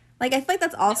 Like, I feel like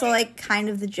that's also, like, kind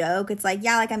of the joke. It's like,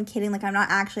 yeah, like, I'm kidding. Like, I'm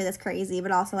not actually this crazy,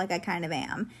 but also, like, I kind of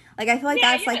am. Like, I feel like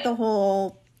that's, like, the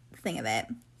whole thing of it,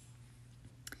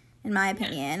 in my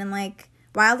opinion. And, like,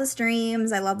 Wildest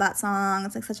Dreams, I love that song.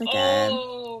 It's, like, such, like,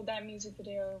 Oh, that music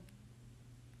video.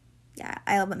 Yeah,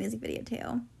 I love that music video,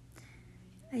 too.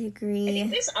 I agree. I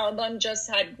think this album just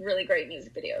had really great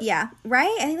music videos. Yeah,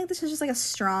 right? I think like, this was just, like, a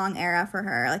strong era for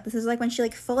her. Like, this is, like, when she,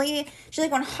 like, she,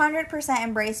 like, 100%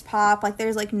 embraced pop. Like,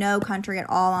 there's, like, no country at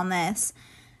all on this.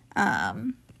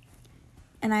 And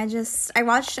I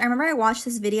remember I watched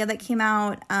this video that came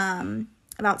out,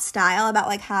 about style, about,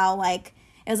 like, how, like,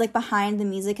 it was, like, behind the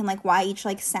music and, like, why each,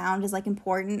 like, sound is, like,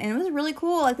 important. And it was really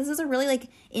cool. Like, this is a really, like,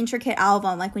 intricate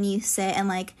album. Like, when you sit and,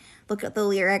 like, look at the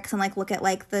lyrics and, like, look at,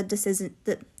 like, the decisions,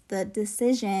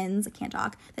 I can't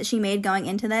talk, that she made going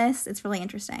into this. It's really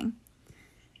interesting.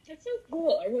 That's so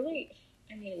cool. I need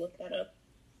to look that up.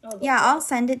 I'll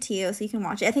send it to you so you can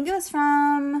watch it. I think it was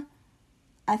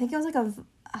like a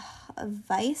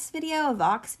Vice video, a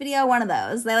Vox video, one of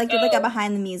those. They, like, did, like, a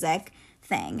behind the music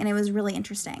thing, and it was really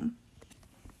interesting.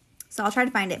 So I'll try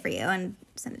to find it for you and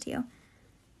send it to you.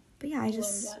 But yeah,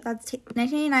 that's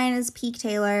 1989 is peak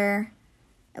Taylor.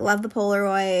 I love the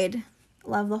Polaroid.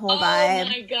 Love the whole vibe. Oh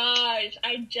my gosh.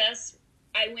 I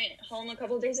went home a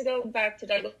couple of days ago, back to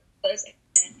Douglas, and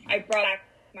I brought back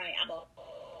my album.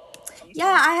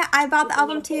 Yeah, I bought the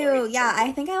album too. Yeah,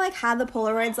 I think I, like, had the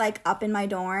Polaroids, like, up in my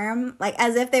dorm, like,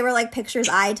 as if they were, like, pictures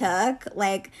I took.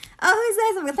 Like, oh, who's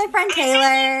this? I'm with my friend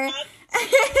Taylor.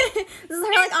 This is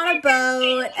her, like, on a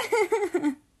boat.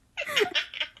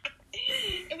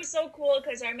 was so cool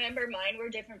because I remember mine were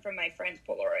different from my friend's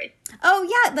Polaroid. Oh,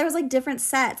 yeah, there was, like, different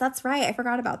sets. That's right. I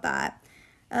forgot about that.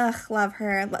 Ugh, love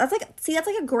her. That's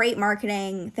like a great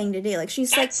marketing thing to do. Like,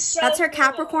 she's that's her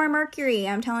Capricorn Mercury,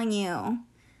 I'm telling you.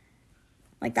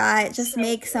 Like, that just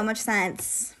makes so much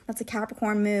sense. That's a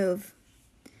Capricorn move.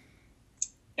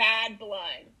 Bad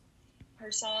Blood.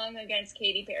 Her song against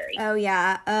Katy Perry. Oh,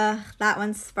 yeah. That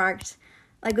one sparked.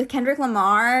 Like, with Kendrick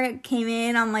Lamar came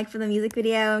in on, like, for the music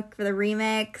video, for the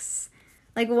remix.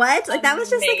 Like, what? Like, that was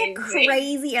just, like, a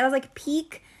crazy, it was, like,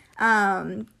 peak,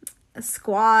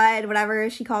 squad, whatever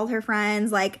she called her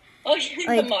friends, like,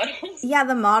 the models. Yeah,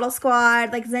 the model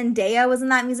squad. Like, Zendaya was in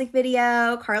that music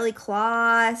video. Carly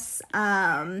Kloss.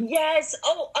 Yes.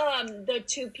 The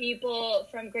two people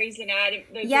from Grey's Anatomy.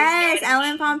 Yes,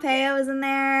 Ellen Pompeo was in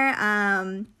there.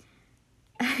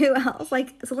 Who else?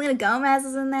 Like, Selena Gomez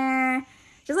was in there.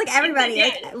 Just, like, everybody. Yeah.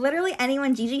 Like, literally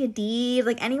anyone. Gigi Hadid.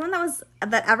 Like, anyone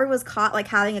that ever was caught, like,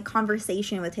 having a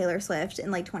conversation with Taylor Swift in,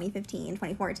 like, 2015,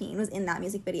 2014 was in that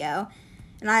music video.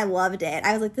 And I loved it.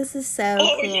 I was like, this is so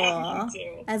cool. Yeah, me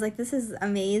too. I was like, this is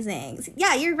amazing.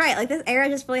 Yeah, you're right. Like, this era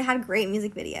just really had great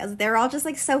music videos. They were all just,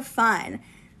 like, so fun.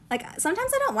 Like,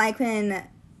 sometimes I don't like when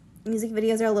music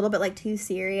videos are a little bit, like, too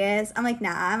serious. I'm like,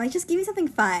 nah. I'm like, just give me something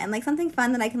fun. Like, something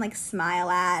fun that I can, like, smile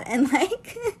at. And,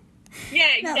 like... Yeah,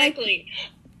 exactly.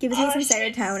 Like, give me some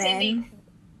serotonin.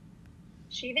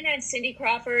 She even had Cindy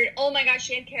Crawford. Oh, my gosh,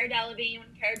 she had Cara Delevingne when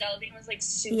Cara Delevingne was, like,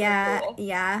 super cool.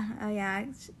 Yeah. Oh, yeah.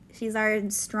 She's our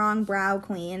strong brow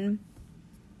queen.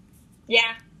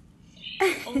 Yeah.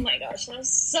 Oh my gosh, that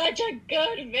was such a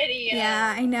good video.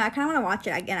 Yeah, I know. I kind of want to watch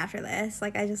it again after this.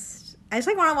 Like, I just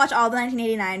like want to watch all the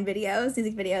 1989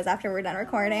 music videos after we're done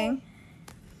recording.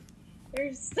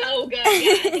 They're so good.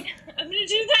 Yeah, I'm gonna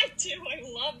do that too. I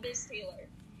love this Taylor.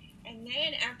 And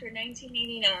then after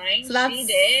 1989, she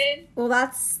did.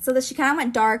 Well, she kind of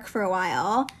went dark for a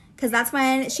while because that's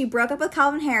when she broke up with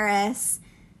Calvin Harris.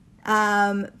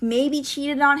 Maybe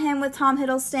cheated on him with Tom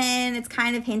Hiddleston. It's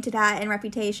kind of hinted at in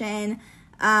Reputation.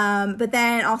 But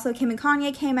then also Kim and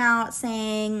Kanye came out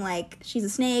saying, like, she's a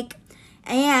snake.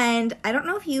 And I don't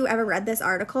know if you ever read this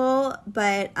article,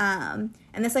 but, and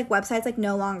this, like, website's, like,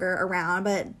 no longer around,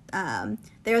 but,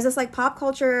 there was this, like, pop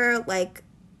culture, like,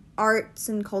 arts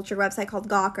and culture website called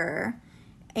Gawker.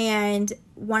 And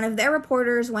one of their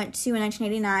reporters went to a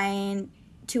 1989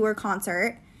 tour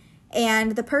concert.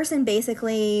 And the person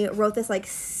basically wrote this, like,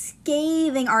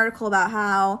 scathing article about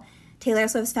how Taylor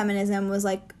Swift's feminism was,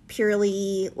 like,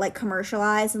 purely, like,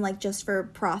 commercialized and, like, just for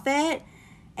profit.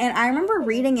 And I remember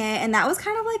reading it, and that was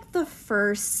kind of, like, the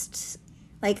first,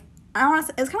 like, it was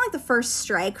kind of, like, the first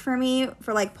strike for me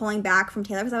for, like, pulling back from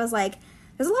Taylor, because I was like,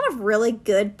 there's a lot of really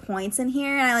good points in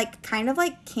here, and I, like, kind of,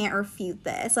 like, can't refute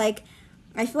this. Like,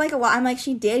 I feel like I'm like,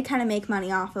 she did kind of make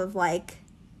money off of, like,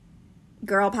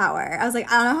 girl power. I was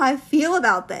like, I don't know how I feel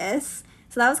about this.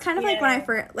 So that was kind of like when I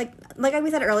first, like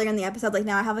we said earlier in the episode, like,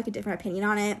 now I have, like, a different opinion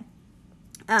on it.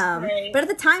 Right. But at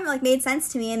the time, it, like, made sense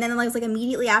to me. And then it was, like,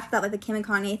 immediately after that, like, the Kim and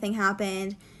Kanye thing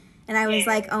happened. And I was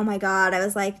like, oh my God. I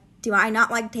was like, do I not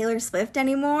like Taylor Swift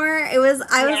anymore? I was,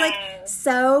 like,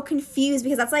 so confused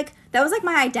because that was, like,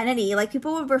 my identity. Like,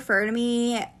 people would refer to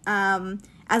me,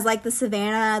 as, like, the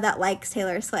Savannah that likes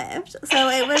Taylor Swift. So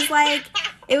it was, like,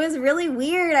 it was really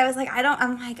weird. I was like, I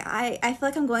feel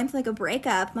like I'm going through, like, a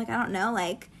breakup. I'm like, I don't know,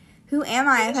 like, who am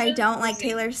I if I don't like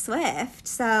Taylor Swift?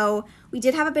 So we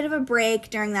did have a bit of a break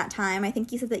during that time. I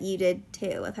think you said that you did,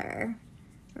 too, with her,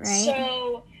 right?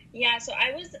 So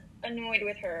I was annoyed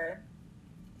with her.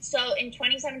 So in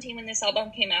 2017, when this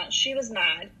album came out, she was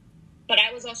mad, but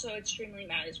I was also extremely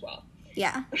mad as well.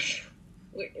 Yeah.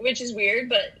 Which is weird,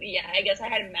 but yeah, I guess I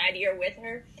had a mad year with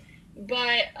her.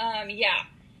 But,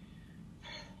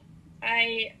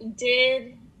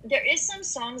 there is some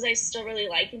songs I still really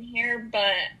like in here,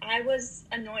 but I was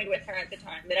annoyed with her at the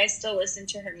time, but I still listened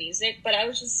to her music, but I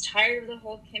was just tired of the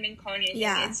whole Kim and Kanye thing.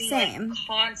 Yeah, it seemed same. Like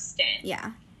constant.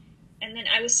 Yeah. And then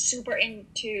I was super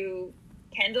into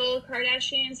Kendall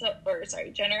Kardashian,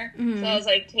 Jenner, Mm-hmm. so I was,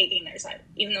 like, taking their side,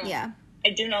 even though I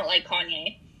do not like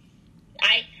Kanye.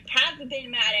 I have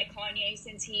been mad at Kanye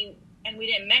since and we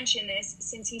didn't mention this,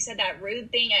 since he said that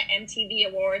rude thing at MTV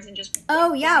Awards and just...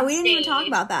 Oh, yeah, we didn't even talk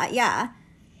about that, yeah.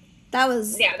 That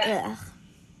was... ugh.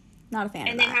 Not a fan of that.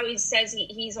 And then how he says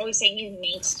he's always saying he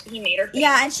made her famous.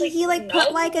 Yeah, and he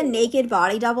put, like, a naked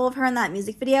body double of her in that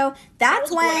music video.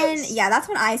 That's when... Gross. Yeah, that's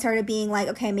when I started being like,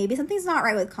 okay, maybe something's not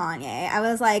right with Kanye. I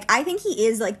was like, I think he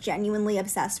is, like, genuinely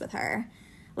obsessed with her.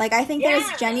 Like, I think there's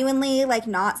genuinely, like,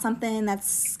 not something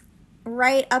that's...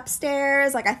 right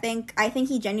upstairs. Like, I think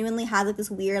he genuinely has, like, this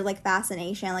weird, like,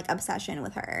 fascination, like, obsession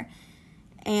with her.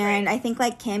 And I think,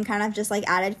 like, Kim kind of just, like,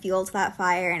 added fuel to that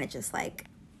fire, and it just, like,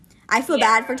 I feel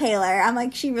bad for Taylor. I'm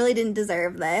like, she really didn't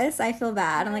deserve this. I feel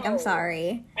bad. I'm like, I'm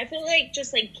sorry. I feel like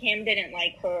just, like, Kim didn't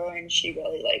like her, and she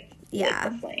really, like, lit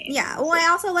the flame. Yeah. Well, I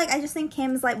also, like, I just think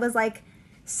Kim's, like, was, like,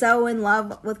 so in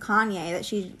love with Kanye that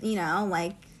she, you know,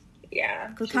 like,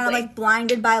 was kind of, like,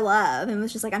 blinded by love and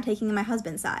was just like, I'm taking my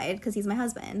husband's side because he's my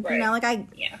husband. Right. You know,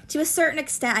 like, to a certain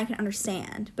extent, I can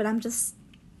understand, but I'm just,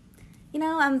 you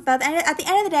know, at the end of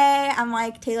the day, I'm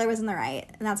like, Taylor was in the right,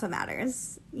 and that's what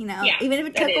matters. You know, even if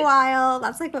it took a while,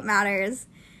 that's, like, what matters.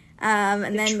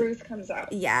 And then truth comes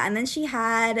out. Yeah, and then she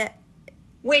had...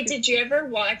 Wait, did you ever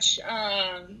watch,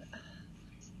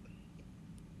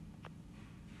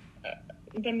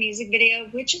 the music video?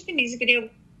 Which is the music video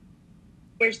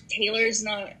where Taylor's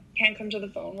can't come to the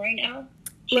phone right now?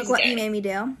 Look What You Made Me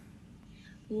Do.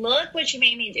 Look What You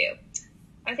Made Me Do.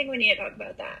 I think we need to talk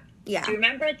about that. Yeah. Do you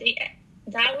remember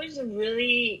that was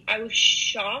I was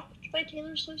shocked by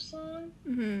Taylor Swift's song.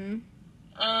 Mm-hmm.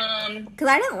 Because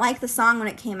I didn't like the song when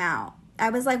it came out. I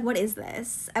was like, what is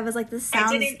this? I was like, this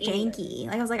sounds janky.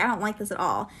 Like, I was like, I don't like this at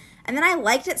all. And then I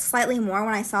liked it slightly more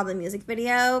when I saw the music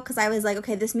video, because I was like,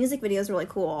 okay, this music video is really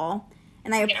cool,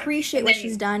 and I appreciate what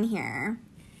she's done here.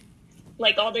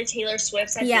 Like, all the Taylor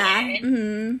Swifts at the end.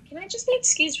 Mm-hmm. Can I just be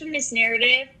excused from this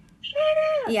narrative? Shut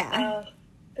up! Yeah.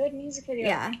 Good music video.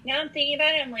 Yeah. Now I'm thinking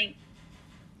about it, I'm like,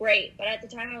 great. But at the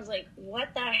time, I was like, what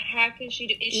the heck is she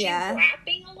doing? Is she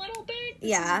rapping a little bit?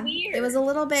 This is weird. It was a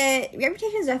little bit...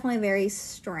 Reputation is definitely very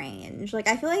strange. Like,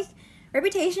 I feel like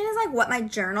Reputation is, like, what my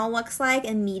journal looks like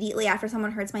immediately after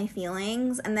someone hurts my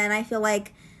feelings. And then I feel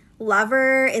like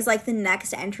Lover is, like, the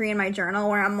next entry in my journal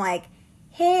where I'm like,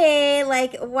 hey,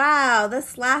 like, wow,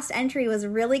 this last entry was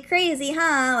really crazy,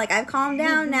 huh? Like, I've calmed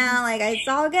down now. Like, it's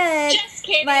all good. Just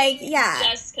kidding. Like,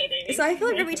 yeah. Just kidding. So I feel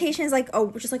like Reputation is, like,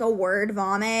 just, like, a word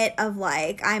vomit of,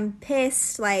 like, I'm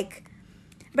pissed, like...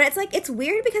 But it's, like, it's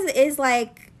weird because it is,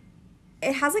 like...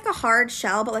 It has, like, a hard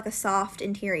shell, but, like, a soft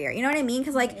interior. You know what I mean?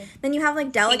 Because, like, then you have,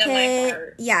 like, Delicate. King of My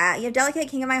Heart. Yeah, you have Delicate,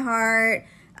 King of My Heart.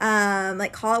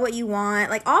 Like, Call It What You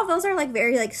Want. Like, all of those are, like,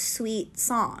 very, like, sweet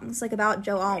songs. Like, about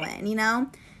Joe Alwyn, you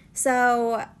know?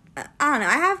 So, I don't know.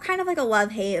 I have kind of, like, a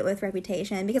love-hate with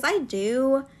Reputation. Because I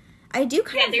do kind of like...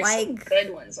 Yeah, there's some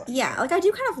good ones on Yeah, like, I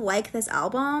do kind of like this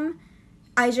album.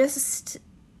 I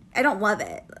don't love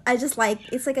it. I just,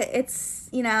 like, it's, like, it's,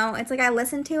 you know, it's, like, I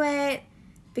listen to it.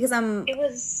 Because I'm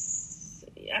a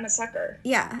sucker.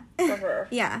 Yeah. For her.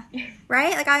 Yeah.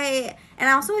 Right? Like, I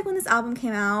also, like, when this album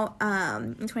came out,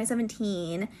 in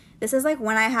 2017, this is, like,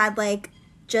 when I had, like,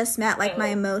 just met, like,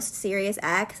 my most serious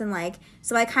ex, and, like,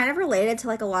 so I kind of related to,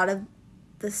 like, a lot of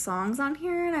the songs on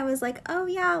here, and I was like, oh,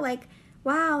 yeah, like,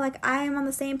 wow, like, I am on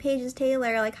the same page as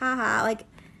Taylor, like, haha, like,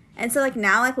 and so, like,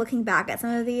 now, like, looking back at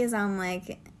some of these, I'm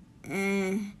like,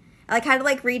 I, like, had to,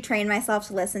 like, retrain myself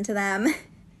to listen to them.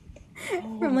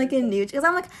 From, like, a new... Because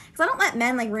I don't let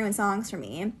men, like, ruin songs for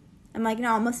me. I'm like,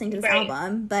 no, I'm listening to this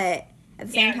album, but at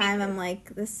the same time, I'm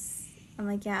like, this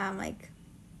album,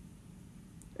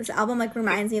 like,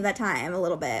 reminds me of that time a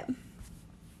little bit.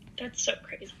 That's so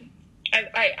crazy.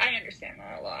 I understand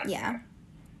that a lot. Yeah.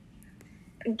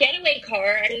 Getaway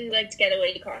Car. I really liked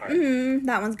Getaway Car. Mm-hmm.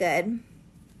 That one's good.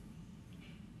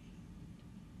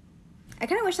 I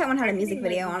kind of wish that one had a music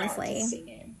video,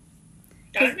 honestly.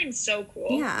 That would have been so cool.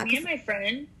 Yeah. Me and my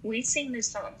friend, we sing this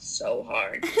song so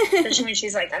hard. Especially when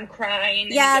she's like, I'm crying.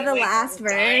 Yeah, the last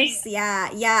verse. Yeah,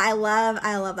 I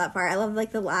love that part. I love,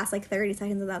 like, the last, like, 30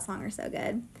 seconds of that song are so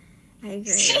good. I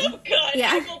agree. So good.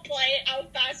 Yeah. I will play it. I'll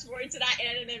fast forward to that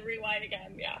end and then rewind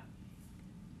again. Yeah.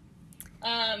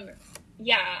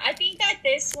 Yeah, I think that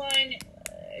this one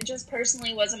just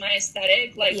personally wasn't my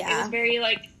aesthetic. Like, it was very,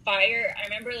 like, fire. I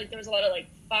remember, like, there was a lot of, like,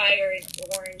 fire and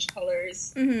orange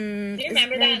colors. Mm-hmm. Do you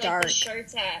remember that? Dark. Like, the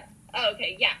shirts that... Oh,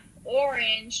 okay, yeah.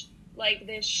 Orange, like,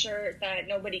 this shirt that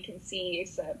nobody can see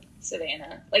except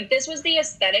Savannah. Like, this was the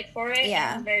aesthetic for it. Yeah.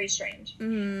 And it was very strange.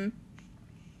 Mm-hmm. And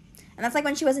that's, like,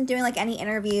 when she wasn't doing, like, any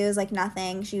interviews, like,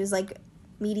 nothing. She was, like,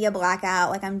 media blackout,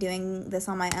 like, I'm doing this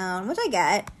on my own, which I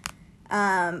get.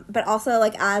 But also,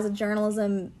 like, as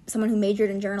someone who majored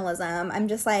in journalism, I'm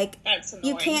just like,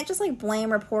 you can't just, like,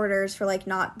 blame reporters for, like,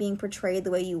 not being portrayed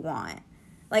the way you want.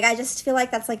 Like, I just feel like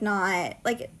that's, like, not,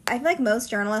 like, I feel like most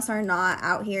journalists are not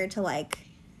out here to, like,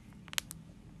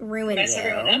 ruin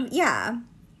you. Yeah.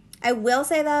 I will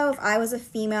say, though, if I was a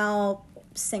female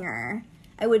singer,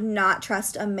 I would not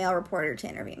trust a male reporter to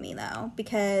interview me, though,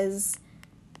 because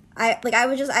I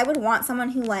would want someone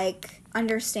who, like,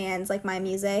 understands, like, my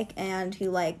music and who,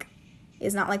 like,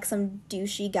 is not, like, some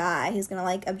douchey guy who's gonna,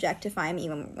 like, objectify me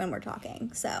when we're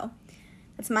talking. So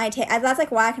It's my take. That's, like,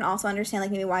 why I can also understand,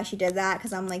 like, maybe why she did that,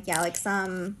 because I'm, like, yeah, like,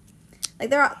 some, like,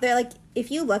 they're, like,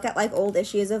 if you look at, like, old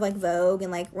issues of, like, Vogue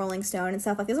and, like, Rolling Stone and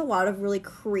stuff, like, there's a lot of really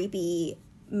creepy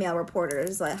male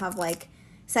reporters that have, like,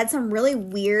 said some really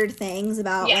weird things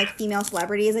about, like, female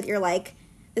celebrities that you're, like,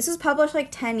 this was published, like,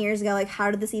 10 years ago, like, how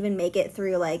did this even make it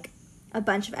through, like, a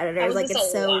bunch of editors? Like,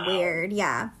 it's so weird.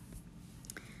 Yeah.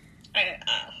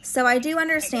 So I do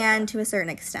understand to a certain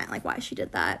extent, like, why she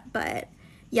did that, but...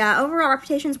 Yeah, overall,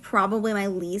 Reputation's probably my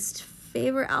least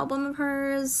favorite album of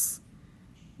hers,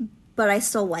 but I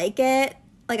still like it.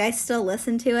 Like, I still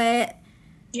listen to it.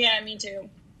 Yeah, me too.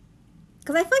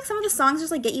 Because I feel like some of the songs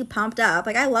just, like, get you pumped up.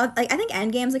 Like, I think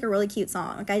Endgame's, like, a really cute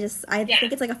song. Like, I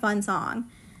think it's, like, a fun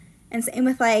song. And same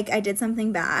with, like, I Did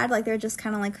Something Bad. Like, they're just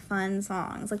kind of, like, fun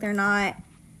songs. Like, they're not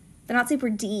super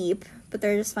deep, but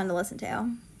they're just fun to listen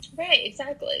to. Right,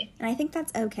 exactly. And I think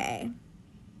that's okay.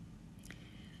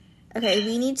 Okay,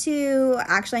 I need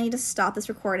to stop this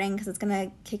recording because it's going to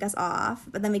kick us off,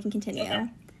 but then we can continue.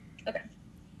 Okay.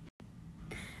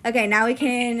 Okay, now we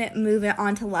can move it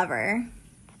on to Lover.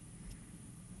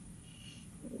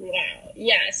 Wow.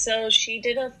 Yeah, so she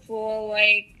did a full,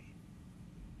 like,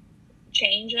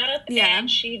 change up,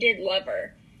 and she did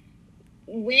Lover.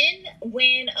 When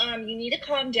You Need to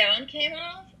Calm Down came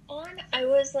on, I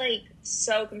was, like,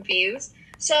 so confused.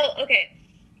 So, okay.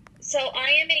 So I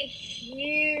am a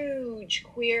huge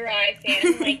Queer Eye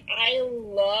fan. Like, I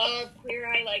love Queer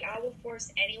Eye. Like, I will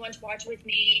force anyone to watch with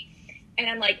me. And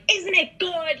I'm like, isn't it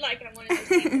good? Like, I'm one of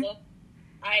those people.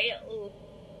 I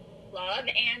love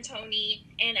Antoni.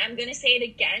 And I'm going to say it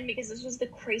again because this was the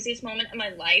craziest moment of my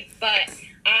life. But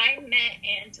I met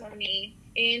Antoni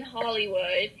in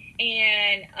Hollywood.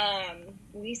 And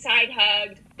we side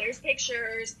hugged. There's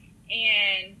pictures.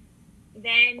 And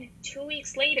then 2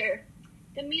 weeks later...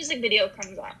 the music video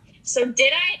comes on. So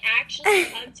did I actually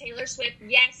hug Taylor Swift?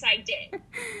 Yes, I did.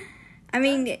 I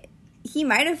mean, he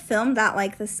might have filmed that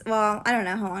like this. Well, I don't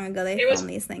know how long ago they filmed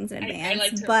these things in advance. I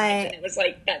like to imagine it was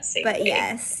like that same day. But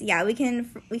yes, yeah, we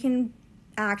can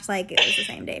act like it was the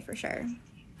same day for sure.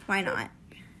 Why not?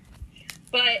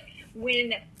 But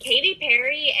when Katy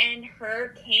Perry and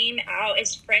her came out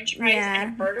as French fries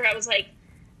and a burger, I was like,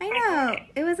 I know.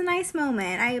 It was a nice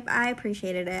moment. I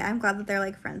appreciated it. I'm glad that they're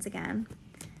like friends again.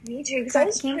 Me too, because I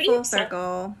was came pretty full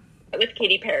circle with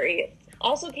Katy Perry.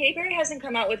 Also, Katy Perry hasn't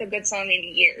come out with a good song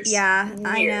in years. Yeah,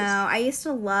 I know. I used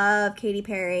to love Katy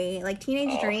Perry. Like,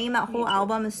 Teenage Dream, that whole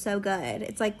album is so good.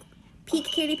 It's like peak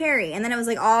Katy Perry. And then it was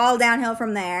like all downhill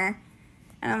from there.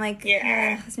 And I'm like,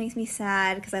 this makes me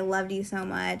sad because I loved you so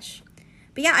much.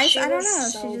 But yeah, I don't know.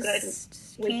 So she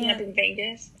just good. Waking Up in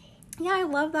Vegas. Yeah, I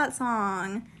love that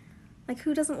song. Like,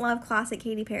 who doesn't love classic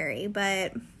Katy Perry?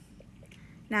 But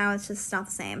now it's just not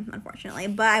the same, unfortunately.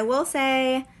 But I will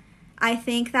say, I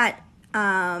think that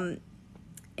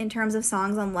in terms of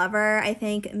songs on Lover, I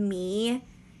think Me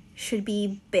should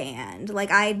be banned.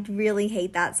 Like, I really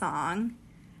hate that song.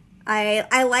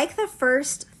 I like the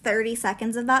first 30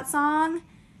 seconds of that song,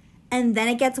 and then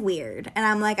it gets weird. And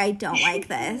I'm like, I don't like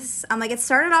this. I'm like, it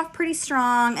started off pretty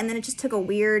strong, and then it just took a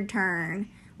weird turn.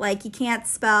 Like, you can't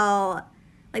spell...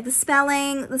 Like, the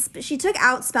spelling... she took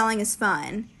out spelling is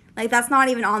fun. Like, that's not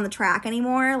even on the track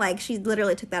anymore. Like, she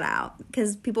literally took that out.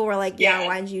 Because people were like, yeah,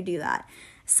 why did you do that?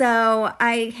 So,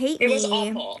 I hate Me. It was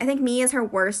awful. I think Me is her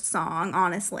worst song,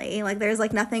 honestly. Like, there's,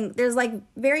 like, nothing... There's, like,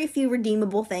 very few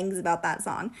redeemable things about that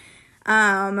song.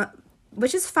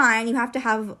 Which is fine. You have to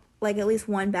have, like, at least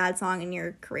one bad song in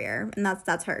your career. And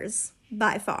that's hers.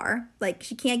 By far. Like,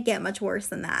 she can't get much worse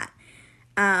than that.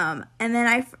 And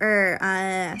then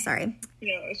sorry.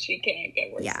 No, she can't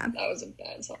get worse. Yeah. That was a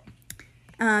bad song.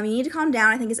 You Need to Calm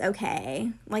Down, I think, is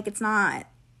okay. Like, it's not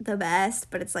the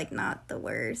best, but it's, like, not the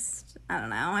worst. I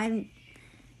don't know.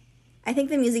 I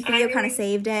think the music video kind of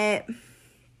saved it.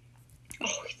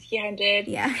 Oh, yeah, it did.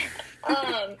 Yeah.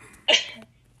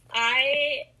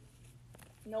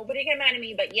 Nobody get mad at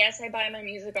me, but yes, I buy my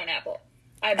music on Apple.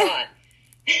 I bought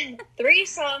 3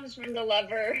 songs from the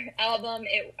Lover album.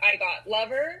 I got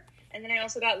Lover, and then I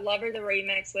also got Lover the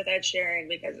Remix with Ed Sheeran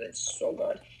because it's so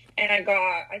good. And I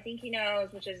got I Think He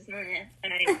Knows, which is meh,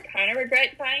 and I kind of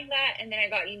regret buying that. And then I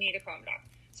got You Need to Calm Down.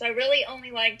 So I really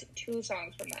only liked 2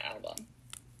 songs from the album.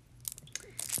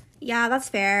 Yeah, that's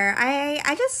fair.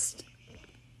 I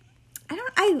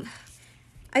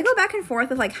go back and forth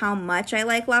with, like, how much I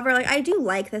like Lover. Like, I do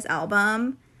like this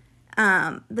album.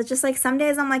 But just, like, some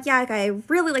days I'm like, yeah, like, I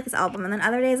really like this album. And then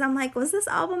other days I'm like, was this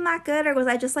album that good? Or was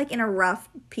I just, like, in a rough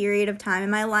period of time in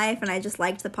my life and I just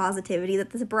liked the positivity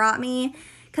that this brought me?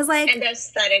 Because, like... And the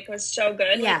aesthetic was so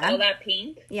good. Yeah. Like, all that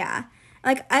pink. Yeah.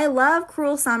 Like, I love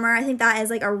Cruel Summer. I think that is,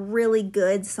 like, a really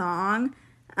good song.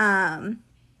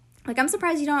 Like, I'm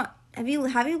surprised you don't, have you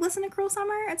listened to Cruel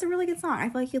Summer? It's a really good song. I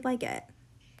feel like you'd like it.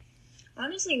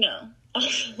 Honestly, no.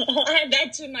 I'll add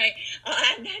that to my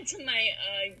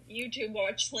YouTube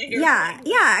watch later. Yeah,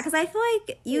 because I feel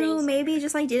like you maybe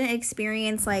just, like, didn't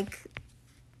experience, like,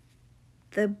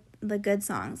 the good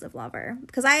songs of Lover.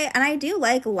 Because I do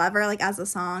like Lover, like, as a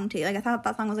song, too. Like, I thought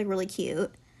that song was, like, really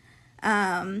cute.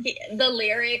 The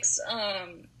lyrics,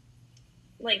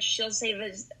 like, she'll save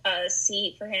a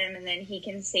seat for him, and then he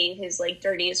can save his, like,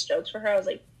 dirtiest jokes for her. I was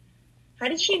like, how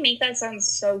did she make that sound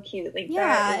so cute? Like,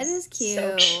 yeah, it is cute.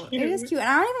 So cute. It is cute. And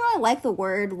I don't even really like the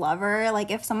word lover. Like,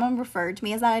 if someone referred to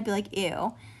me as that, I'd be like,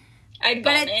 ew. I'd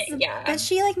vomit, yeah. But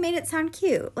she, like, made it sound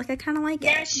cute. Like, I kind of like it.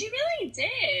 Yeah, she really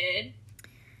did.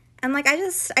 And, like, I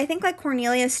think, like,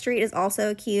 Cornelia Street is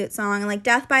also a cute song. And, like,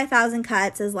 Death by a Thousand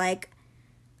Cuts is, like,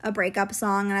 a breakup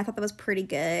song. And I thought that was pretty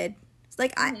good. It's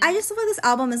like, I just feel like this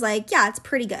album is, like, yeah, it's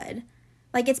pretty good.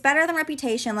 Like, it's better than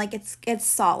Reputation. Like, it's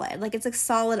solid. Like, it's a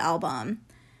solid album.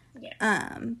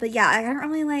 Yeah. But, yeah, I don't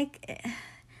really, like...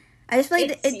 I just feel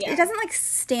like it doesn't, like,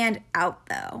 stand out,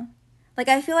 though. Like,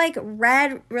 I feel like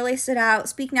Red really stood out.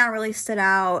 Speak Now really stood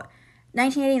out.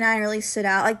 1989 really stood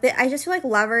out. Like, I just feel like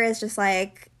Lover is just,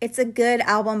 like... It's a good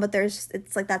album, but it's,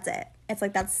 like, that's it. It's,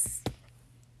 like, there's,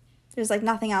 like,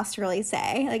 nothing else to really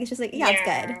say. Like, it's just, like, it's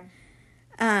good.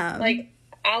 Like...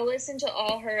 I'll listen to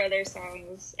all her other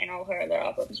songs and all her other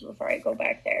albums before I go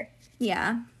back there.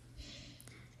 Yeah.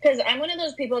 Because I'm one of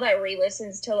those people that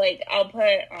re-listens to, like, I'll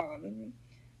put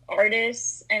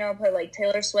artists and I'll put, like,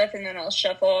 Taylor Swift, and then I'll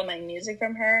shuffle all my music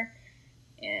from her.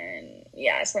 And,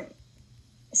 yeah,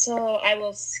 so I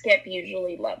will skip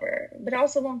usually Lover. But it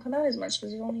also won't come out as much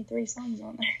because there's only 3 songs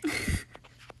on there.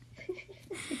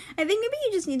 I think maybe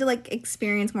you just need to, like,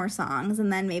 experience more songs,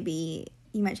 and then maybe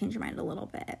you might change your mind a little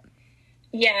bit.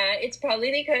 Yeah, it's probably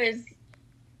because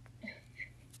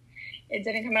it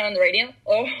didn't come out on the radio,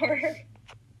 or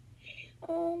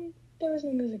there was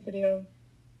no music video.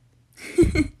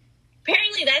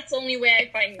 Apparently, that's the only way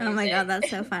I find music. Oh my god, that's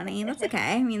so funny. That's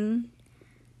okay. I mean,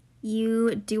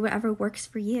 you do whatever works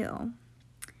for you.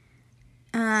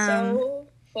 So,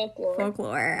 Folklore.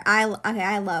 Folklore. I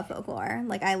love Folklore.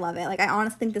 Like, I love it. Like, I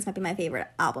honestly think this might be my favorite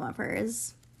album of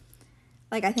hers.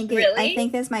 Like, I think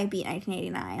this might be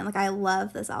 1989. Like, I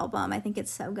love this album. I think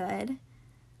it's so good.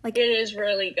 Like, it is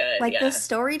really good. Like, the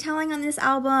storytelling on this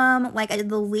album, like,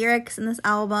 the lyrics in this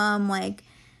album, like,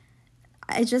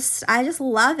 I just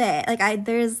love it. Like,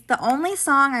 there's the only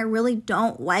song I really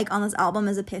don't like on this album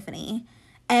is Epiphany.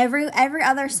 Every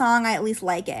other song, I at least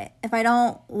like it. If I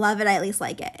don't love it, I at least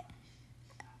like it.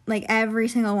 Like, every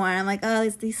single one. I'm like, oh,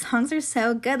 these songs are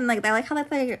so good. And, like, I like how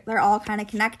they're all kind of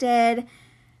connected.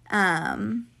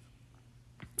 And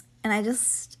I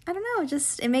don't know,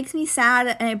 it makes me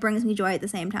sad and it brings me joy at the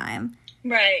same time.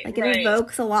 Right. Like, it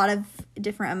evokes a lot of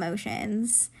different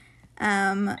emotions.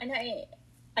 And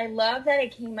I love that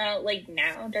it came out, like,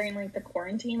 now during, like, the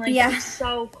quarantine. Like, it's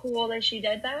so cool that she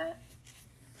did that.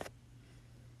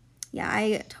 Yeah,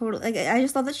 I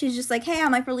just love that she's just like, hey,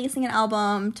 I'm, like, releasing an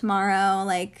album tomorrow,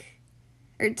 like,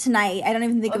 or tonight. I don't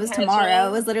even think it was tomorrow.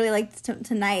 It was literally, like,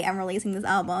 tonight I'm releasing this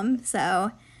album,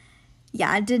 so...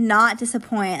 Yeah, it did not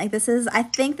disappoint. Like, I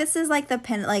think this is, like,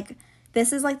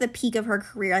 this is, like, the peak of her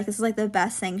career. Like, this is, like, the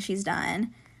best thing she's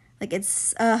done. Like, it's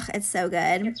so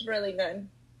good. It's really good.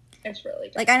 It's really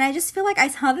good. Like, and I just feel like I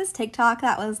saw this TikTok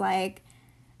that was, like,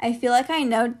 I feel like I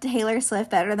know Taylor Swift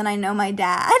better than I know my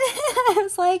dad. I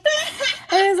was like,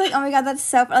 oh my god, that's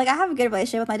so, like, I have a good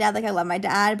relationship with my dad. Like, I love my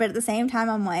dad. But at the same time,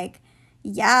 I'm like,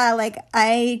 yeah, like,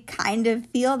 I kind of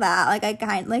feel that.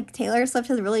 Like, Taylor Swift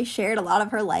has really shared a lot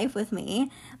of her life with me.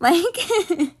 Like...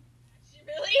 She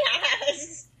really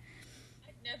has.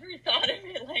 I've never thought of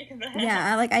it like that.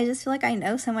 Yeah, like, I just feel like I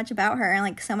know so much about her and,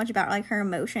 like, so much about, like, her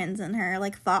emotions and her,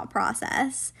 like, thought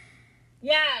process.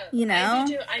 Yeah. You know? I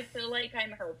do too. I feel like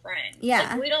I'm her friend.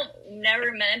 Yeah. Like, we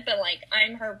never met, but, like,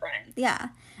 I'm her friend. Yeah.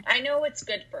 I know what's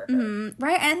good for her. Mm-hmm.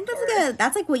 Right, and I think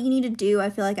that's like, what you need to do, I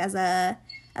feel like, as a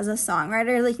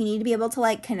songwriter. Like, you need to be able to,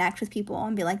 like, connect with people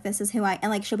and be like, this is who and,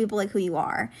 like, show people, like, who you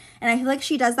are. And I feel like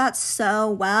she does that so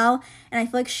well, and I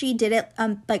feel like she did it,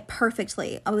 like,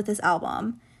 perfectly with this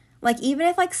album. Like, even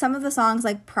if, like, some of the songs,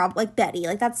 like, like, Betty,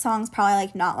 like, that song's probably,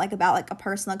 like, not, like, about, like, a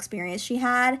personal experience she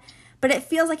had, but it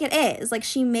feels like it is. Like,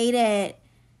 she made it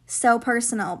so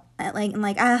personal, like, and,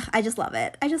 like, I just love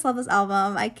it. I just love this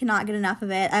album. I cannot get enough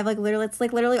of it. It's,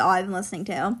 like, literally all I've been listening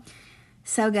to.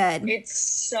 So good. It's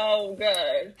so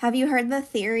good. Have you heard the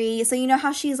theory? So you know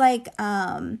how she's, like,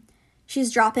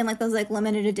 she's dropping, like, those, like,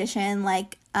 limited edition,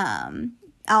 like,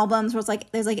 albums where it's,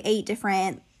 like, there's, like, 8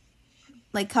 different,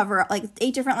 like,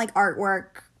 8 different, like,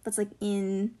 artwork that's, like,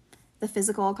 in the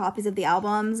physical copies of the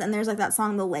albums. And there's, like, that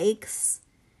song, The Lakes,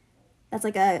 that's,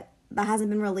 like, that hasn't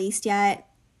been released yet,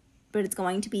 but it's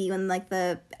going to be when, like,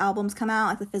 the albums come out,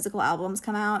 like, the physical albums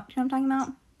come out. Do you know what I'm talking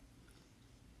about?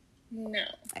 No.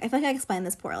 I feel like I explained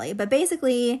this poorly, but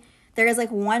basically there is, like,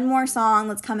 one more song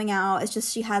that's coming out. It's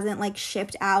just she hasn't, like,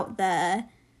 shipped out the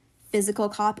physical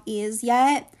copies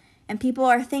yet, and people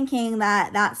are thinking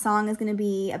that that song is going to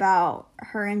be about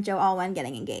her and Joe Alwyn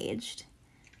getting engaged.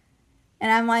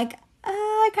 And I'm like,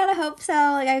 I kind of hope so.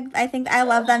 Like, I think I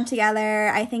love them together.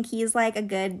 I think he's, like, a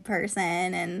good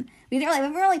person, and we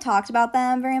haven't really talked about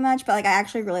them very much, but, like, I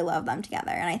actually really love them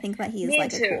together, and I think that he's,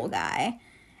 like, a cool guy.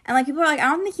 And, like, people are like, I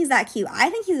don't think he's that cute. I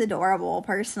think he's adorable,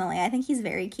 personally. I think he's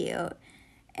very cute.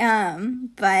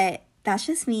 But that's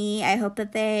just me. I hope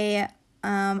that they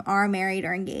are married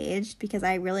or engaged, because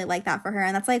I really like that for her.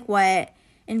 And that's, like, what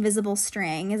Invisible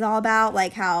String is all about.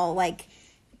 Like, how, like,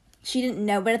 she didn't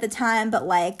know it at the time, but,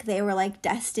 like, they were, like,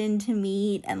 destined to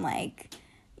meet. And, like,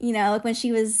 you know, like, when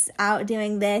she was out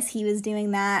doing this, he was doing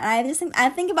that. And I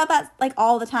think about that, like,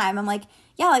 all the time. I'm like,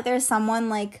 yeah, like, there's someone,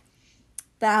 like,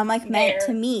 that I'm, like, meant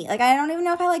to meet. Like, I don't even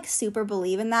know if I, like, super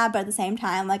believe in that, but at the same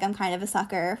time, like, I'm kind of a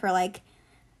sucker for, like,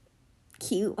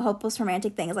 cute, hopeless,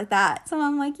 romantic things like that. So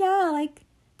I'm like, yeah, like,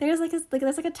 there's, like,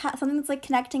 something that's, like,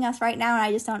 connecting us right now, and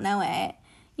I just don't know it.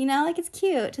 You know, like, it's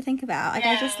cute to think about. Like,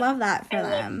 yeah, I just love that for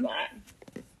them. Love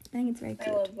that. I think it's very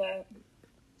cute. I love that.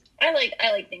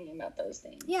 I like thinking about those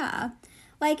things. Yeah.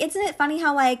 Like, isn't it funny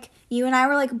how, like, you and I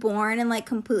were, like, born in, like,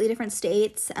 completely different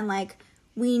states, and, like,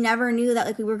 we never knew that,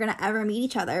 like, we were gonna ever meet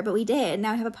each other, but we did.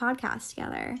 Now we have a podcast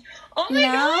together. Oh my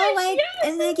gosh, like, yes,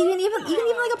 and like you can even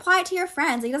like apply it to your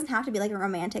friends. Like, it doesn't have to be like a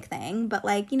romantic thing, but,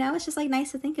 like, you know, it's just, like,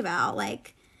 nice to think about,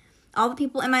 like, all the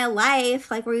people in my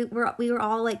life. Like, we were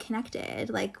all, like, connected.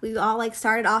 Like, we all, like,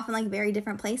 started off in, like, very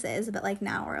different places, but, like,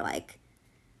 now we're, like,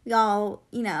 we all,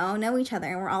 you know each other,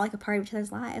 and we're all, like, a part of each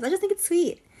other's lives. I just think it's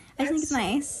sweet. I just think it's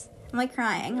nice. I'm, like,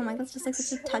 crying. I'm like, that's just, like,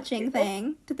 such a touching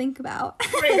thing to think about.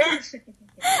 Oh my gosh.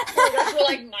 Oh my gosh, we're,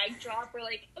 like, mic drop. We're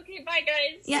like, okay, bye,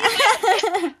 guys. Yeah.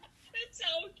 That's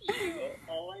so cute.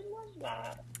 Oh, I love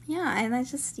that. Yeah, and I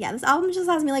just, this album just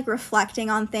has me, like, reflecting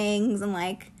on things, and,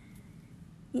 like,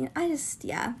 you know,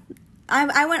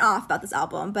 I went off about this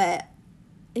album, but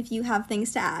if you have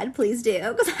things to add, please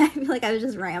do, because I feel like I was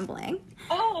just rambling.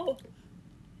 Oh.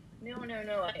 No.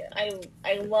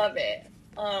 I love it.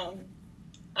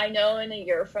 I know in a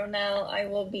year from now I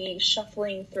will be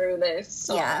shuffling through this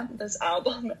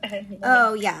album. And,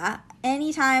 oh, yeah.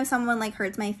 Anytime someone, like,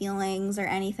 hurts my feelings or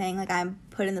anything, like, I'm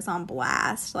putting this on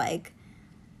blast. Like,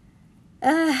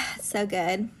 it's so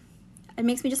good. It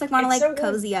makes me just, like, want to, like, so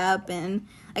cozy up. And,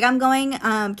 like, I'm going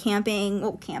camping.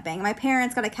 My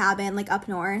parents got a cabin, like, up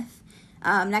north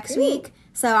next week.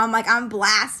 So I'm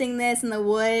blasting this in the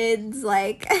woods,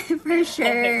 like, for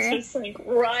sure. It's just, like,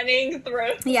 running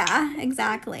through. Yeah,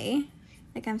 exactly.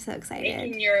 Like, I'm so excited.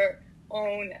 Making your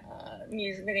own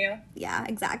music video. Yeah,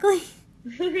 exactly.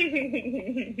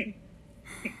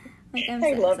 Like,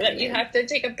 I love that. You have to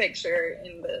take a picture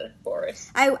in the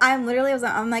forest.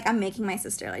 I'm making my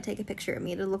sister, like, take a picture of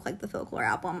me to look like the folklore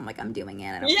album. I'm like, I'm doing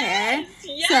it. I don't care.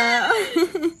 Yes!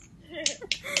 So,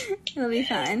 it'll be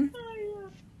fun.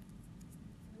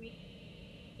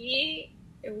 We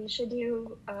should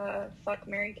do Fuck,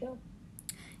 Marry, Kill.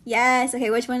 Yes.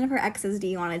 Okay, which one of her exes do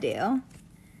you want to do?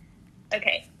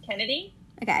 Okay, Kennedy.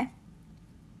 Okay.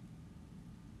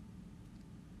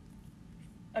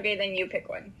 Okay, then you pick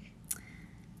one.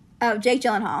 Oh, Jake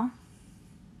Gyllenhaal.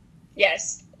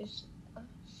 Yes. Oh,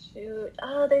 shoot.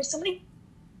 Oh, there's so many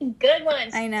good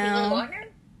ones. I know. Taylor Lautner?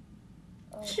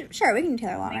 Oh. Sure, we can do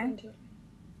Taylor Lautner.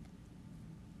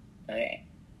 Okay.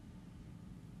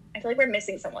 I feel like we're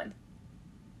missing someone.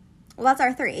 Well, that's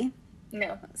our 3.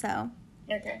 No. So.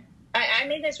 Okay. I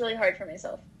made this really hard for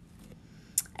myself.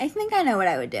 I think I know what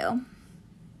I would do.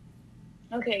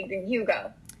 Okay, then you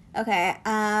go. Okay,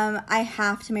 I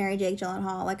have to marry Jake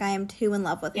Gyllenhaal. Like, I am too in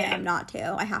love with him not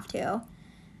to. I have to.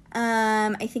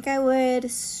 I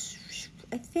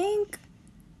think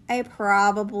I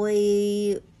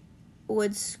probably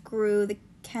would screw the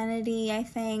Kennedy, I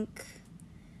think.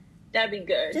 That'd be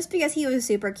good. Just because he was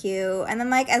super cute. And then,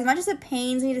 like, as much as it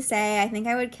pains me to say, I think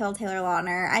I would kill Taylor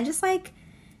Lautner. I just, like,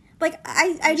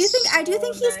 I do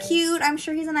think he's cute. I'm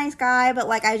sure he's a nice guy, but,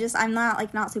 like, I'm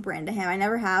not super into him. I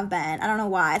never have been. I don't know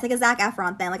why. It's like a Zac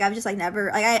Efron thing. Like, I've just, like, never,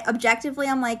 like, objectively,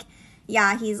 I'm like,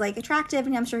 yeah, he's, like, attractive,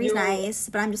 and I'm sure he's nice,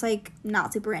 but I'm just, like,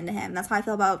 not super into him. That's how I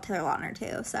feel about Taylor Lautner,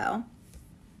 too, so.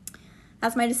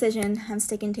 That's my decision. I'm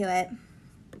sticking to it.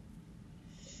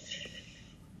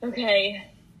 Okay.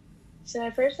 So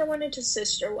at first I wanted to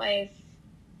sister wife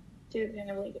do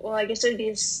kind of like, well, I guess it would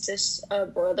be a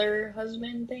brother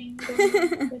husband thing going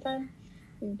on with them.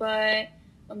 But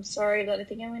I'm sorry, but I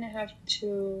think I'm going to have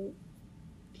to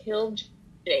kill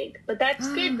Jake. But that's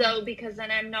good, though, because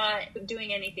then I'm not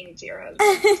doing anything to your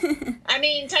husband. I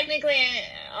mean, technically...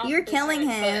 You're killing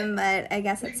him, but I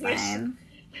guess it's fine.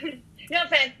 No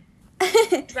offense.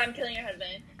 Because I'm killing your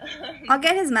husband. I'll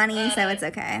get his money, so it's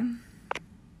okay.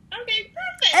 Okay,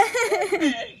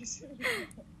 perfect.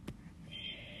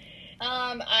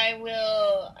 I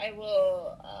will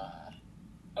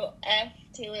F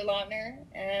Taylor Lautner,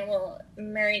 and I will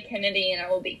marry Kennedy, and I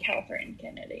will be Catherine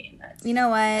Kennedy. And that's, you know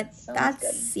what?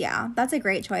 That's good. That's a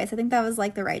great choice. I think that was,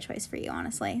 like, the right choice for you,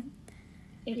 honestly.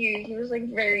 Thank you. He was, like,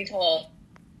 very tall.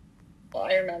 Well,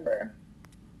 I remember.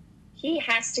 He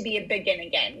has to be a Begin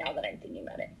Again, now that I'm thinking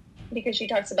about it. Because she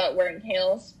talks about wearing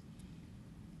heels.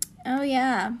 Oh,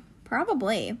 yeah.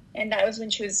 Probably. And that was when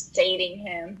she was dating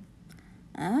him.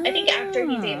 Oh. I think after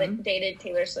he dated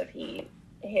Taylor Swift, he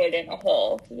hid in a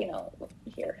hole to,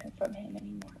 hear from him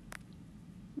anymore.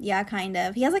 Yeah, kind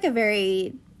of. He has, like, a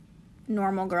very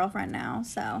normal girlfriend now,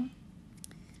 so.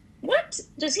 What?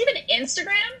 Does he have an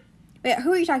Instagram? Wait,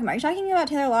 who are you talking about? Are you talking about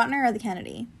Taylor Lautner or the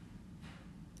Kennedy?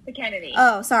 The Kennedy.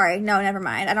 Oh, sorry. No, never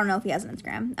mind. I don't know if he has an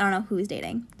Instagram. I don't know who he's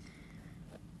dating.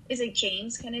 Is it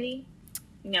James Kennedy?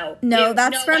 No. No,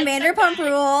 that's from Vanderpump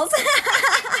Rules.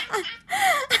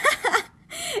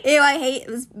 Ew, I hate...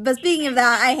 But speaking of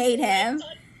that, I hate him.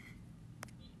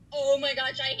 Oh my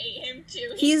gosh, I hate him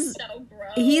too. He's so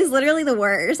gross. He's literally the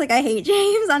worst. Like, I hate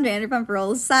James on Vanderpump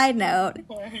Rules. Side note.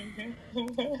 Oh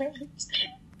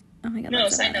my god. No,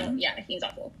 side note. Yeah, he's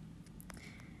awful.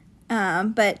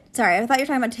 But sorry, I thought you were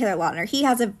talking about Taylor Lautner. He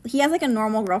has like a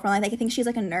normal girlfriend. Like I think she's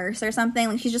like a nurse or something.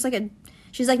 Like she's just like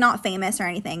she's like not famous or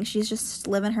anything. She's just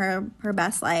living her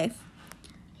best life.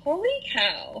 Holy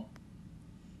cow.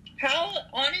 How,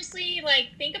 honestly, like,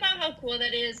 think about how cool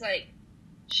that is. Like,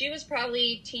 she was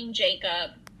probably Team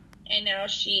Jacob, and now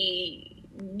she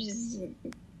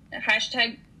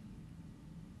hashtag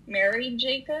married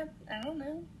Jacob? I don't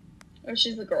know. Or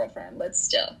she's the girlfriend, but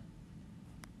still.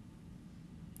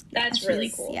 That's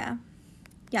really cool. Yeah.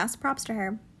 Yes, props to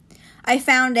her. I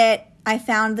found it. I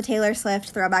found the Taylor Swift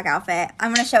throwback outfit.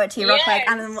 I'm going to show it to you real quick,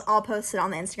 and then I'll post it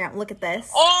on the Instagram. Look at this.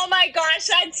 Oh my gosh,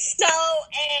 that's so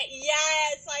it.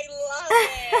 Yes, I love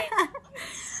it.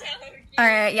 So cute. All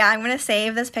right, yeah, I'm going to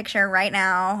save this picture right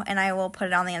now, and I will put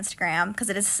it on the Instagram, because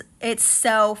it's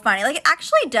so funny. Like, it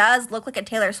actually does look like a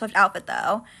Taylor Swift outfit,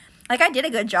 though. Like, I did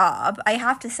a good job, I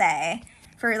have to say,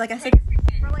 for like a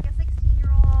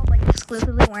 16-year-old, like,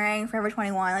 exclusively wearing Forever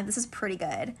 21. Like, this is pretty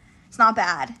good. It's not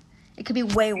bad. It could be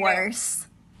way worse.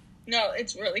 No,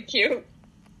 it's really cute.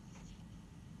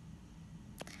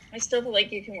 I still feel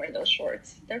like you can wear those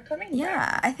shorts. They're coming back.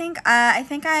 Yeah, I think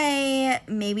I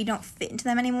maybe don't fit into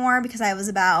them anymore because I was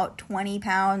about 20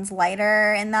 pounds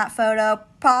lighter in that photo,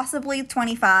 possibly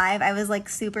 25. I was like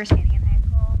super skinny in high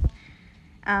school.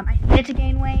 I needed to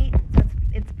gain weight, so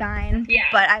it's fine. Yeah.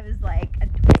 But I was like a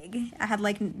twig. I had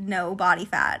like no body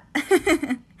fat. No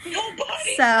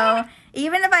body so fat.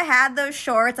 Even if I had those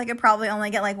shorts, I could probably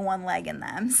only get like one leg in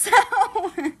them. So,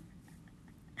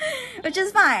 which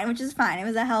is fine. It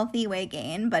was a healthy weight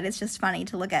gain, but it's just funny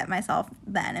to look at myself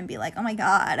then and be like, oh my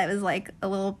god, I was like a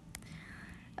little,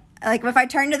 like if I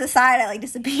turned to the side, I like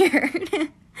disappeared.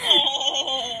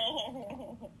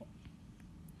 Oh.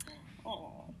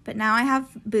 Oh. But now I have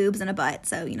boobs and a butt,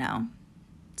 so you know,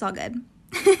 it's all good.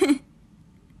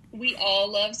 We all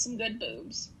love some good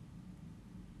boobs.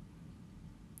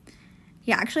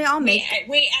 Yeah, actually, I'll make.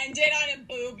 We ended on a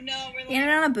boob note. We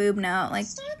ended on a boob note, like.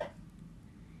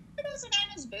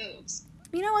 Savannah's boobs.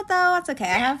 You know what though? That's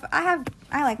okay. I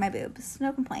like my boobs.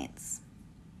 No complaints.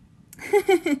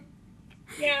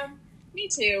 Yeah, me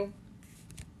too.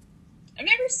 I've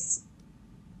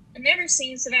never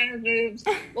seen Savannah's boobs.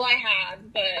 Well, I have,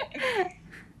 but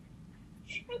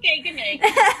okay. Good night.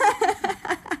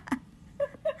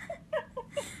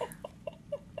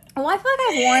 Well, I feel like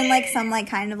I've worn, like, some, like,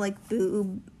 kind of, like,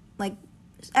 boob, like,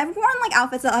 I've worn, like,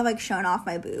 outfits that have, like, shown off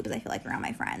my boobs, I feel like, around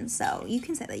my friends, so you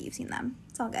can say that you've seen them.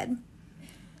 It's all good.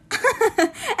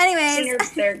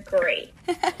 Anyways. They're great.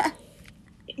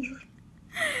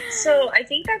 So, I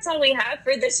think that's all we have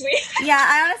for this week. Yeah,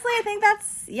 I think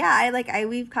that's,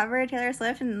 we've covered Taylor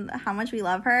Swift and how much we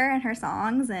love her and her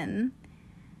songs, and,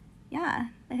 yeah,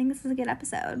 I think this is a good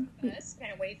episode. Yes,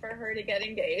 can't wait for her to get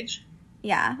engaged.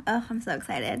 Yeah. Oh, I'm so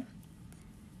excited.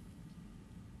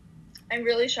 I'm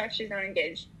really shocked she's not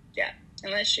engaged yet.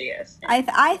 Unless she is.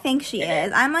 I think she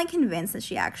is. I'm, like, convinced that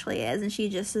she actually is. And she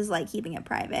just is, like, keeping it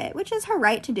private. Which is her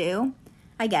right to do.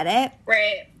 I get it.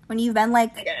 Right. when you've been,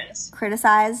 like, I guess.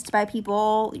 criticized by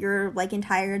people your, like,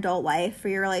 entire adult life for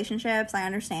your relationships. I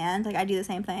understand. Like, I do the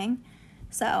same thing.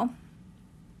 So,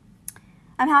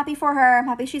 I'm happy for her. I'm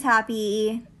happy she's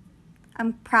happy.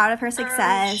 I'm proud of her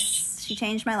success. She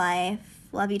changed my life.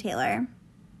 Love you, Taylor.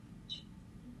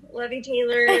 Love you,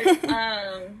 Taylor.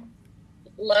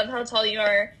 Love how tall you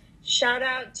are. Shout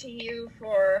out to you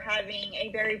for having a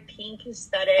very pink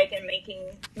aesthetic and making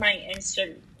my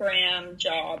Instagram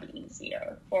job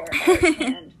easier for us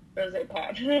and Rose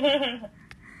Pod.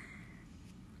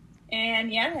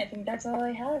 And yeah, I think that's all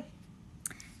I have.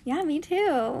 Yeah, me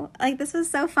too. Like, this was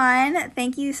so fun.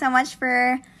 Thank you so much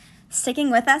for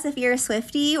sticking with us. If you're a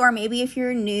Swiftie, or maybe if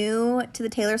you're new to the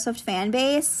Taylor Swift fan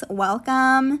base,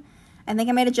 welcome. I think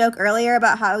I made a joke earlier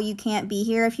about how you can't be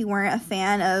here if you weren't a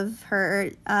fan of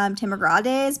her Tim McGraw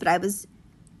days, but I was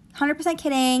 100%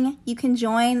 kidding. You can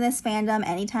join this fandom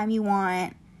anytime you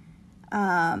want,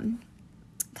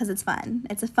 because it's fun.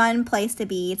 It's a fun place to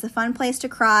be. It's a fun place to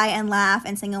cry and laugh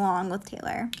and sing along with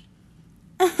Taylor.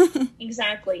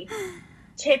 Exactly.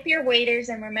 Tip your waiters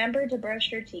and remember to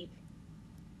brush your teeth.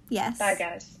 Yes. Bye,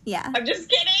 guys. Yeah. I'm just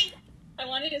kidding. I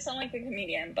wanted to sound like a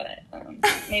comedian, but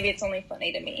maybe it's only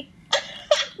funny to me.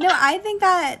 No, I think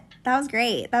that was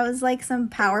great. That was like some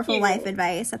powerful life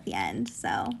advice at the end, so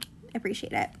I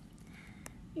appreciate it.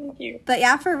 Thank you. But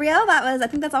yeah, for real, I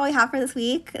think that's all we have for this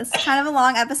week. It's kind of a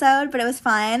long episode, but it was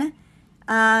fun.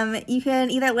 You can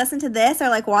either listen to this or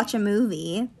like watch a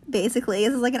movie, basically.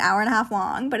 This is like an hour and a half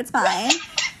long, but it's fine.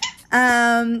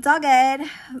 It's all good.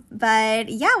 But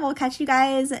yeah, we'll catch you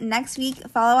guys next week.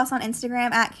 Follow us on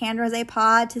Instagram at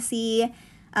candrosepod to see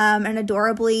an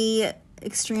adorably,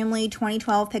 extremely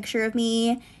 2012 picture of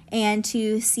me, and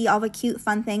to see all the cute,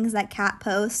 fun things that Kat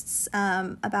posts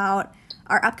about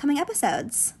our upcoming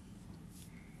episodes.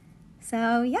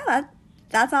 So yeah,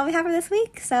 that's all we have for this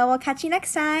week. So we'll catch you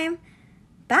next time.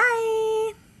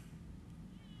 Bye!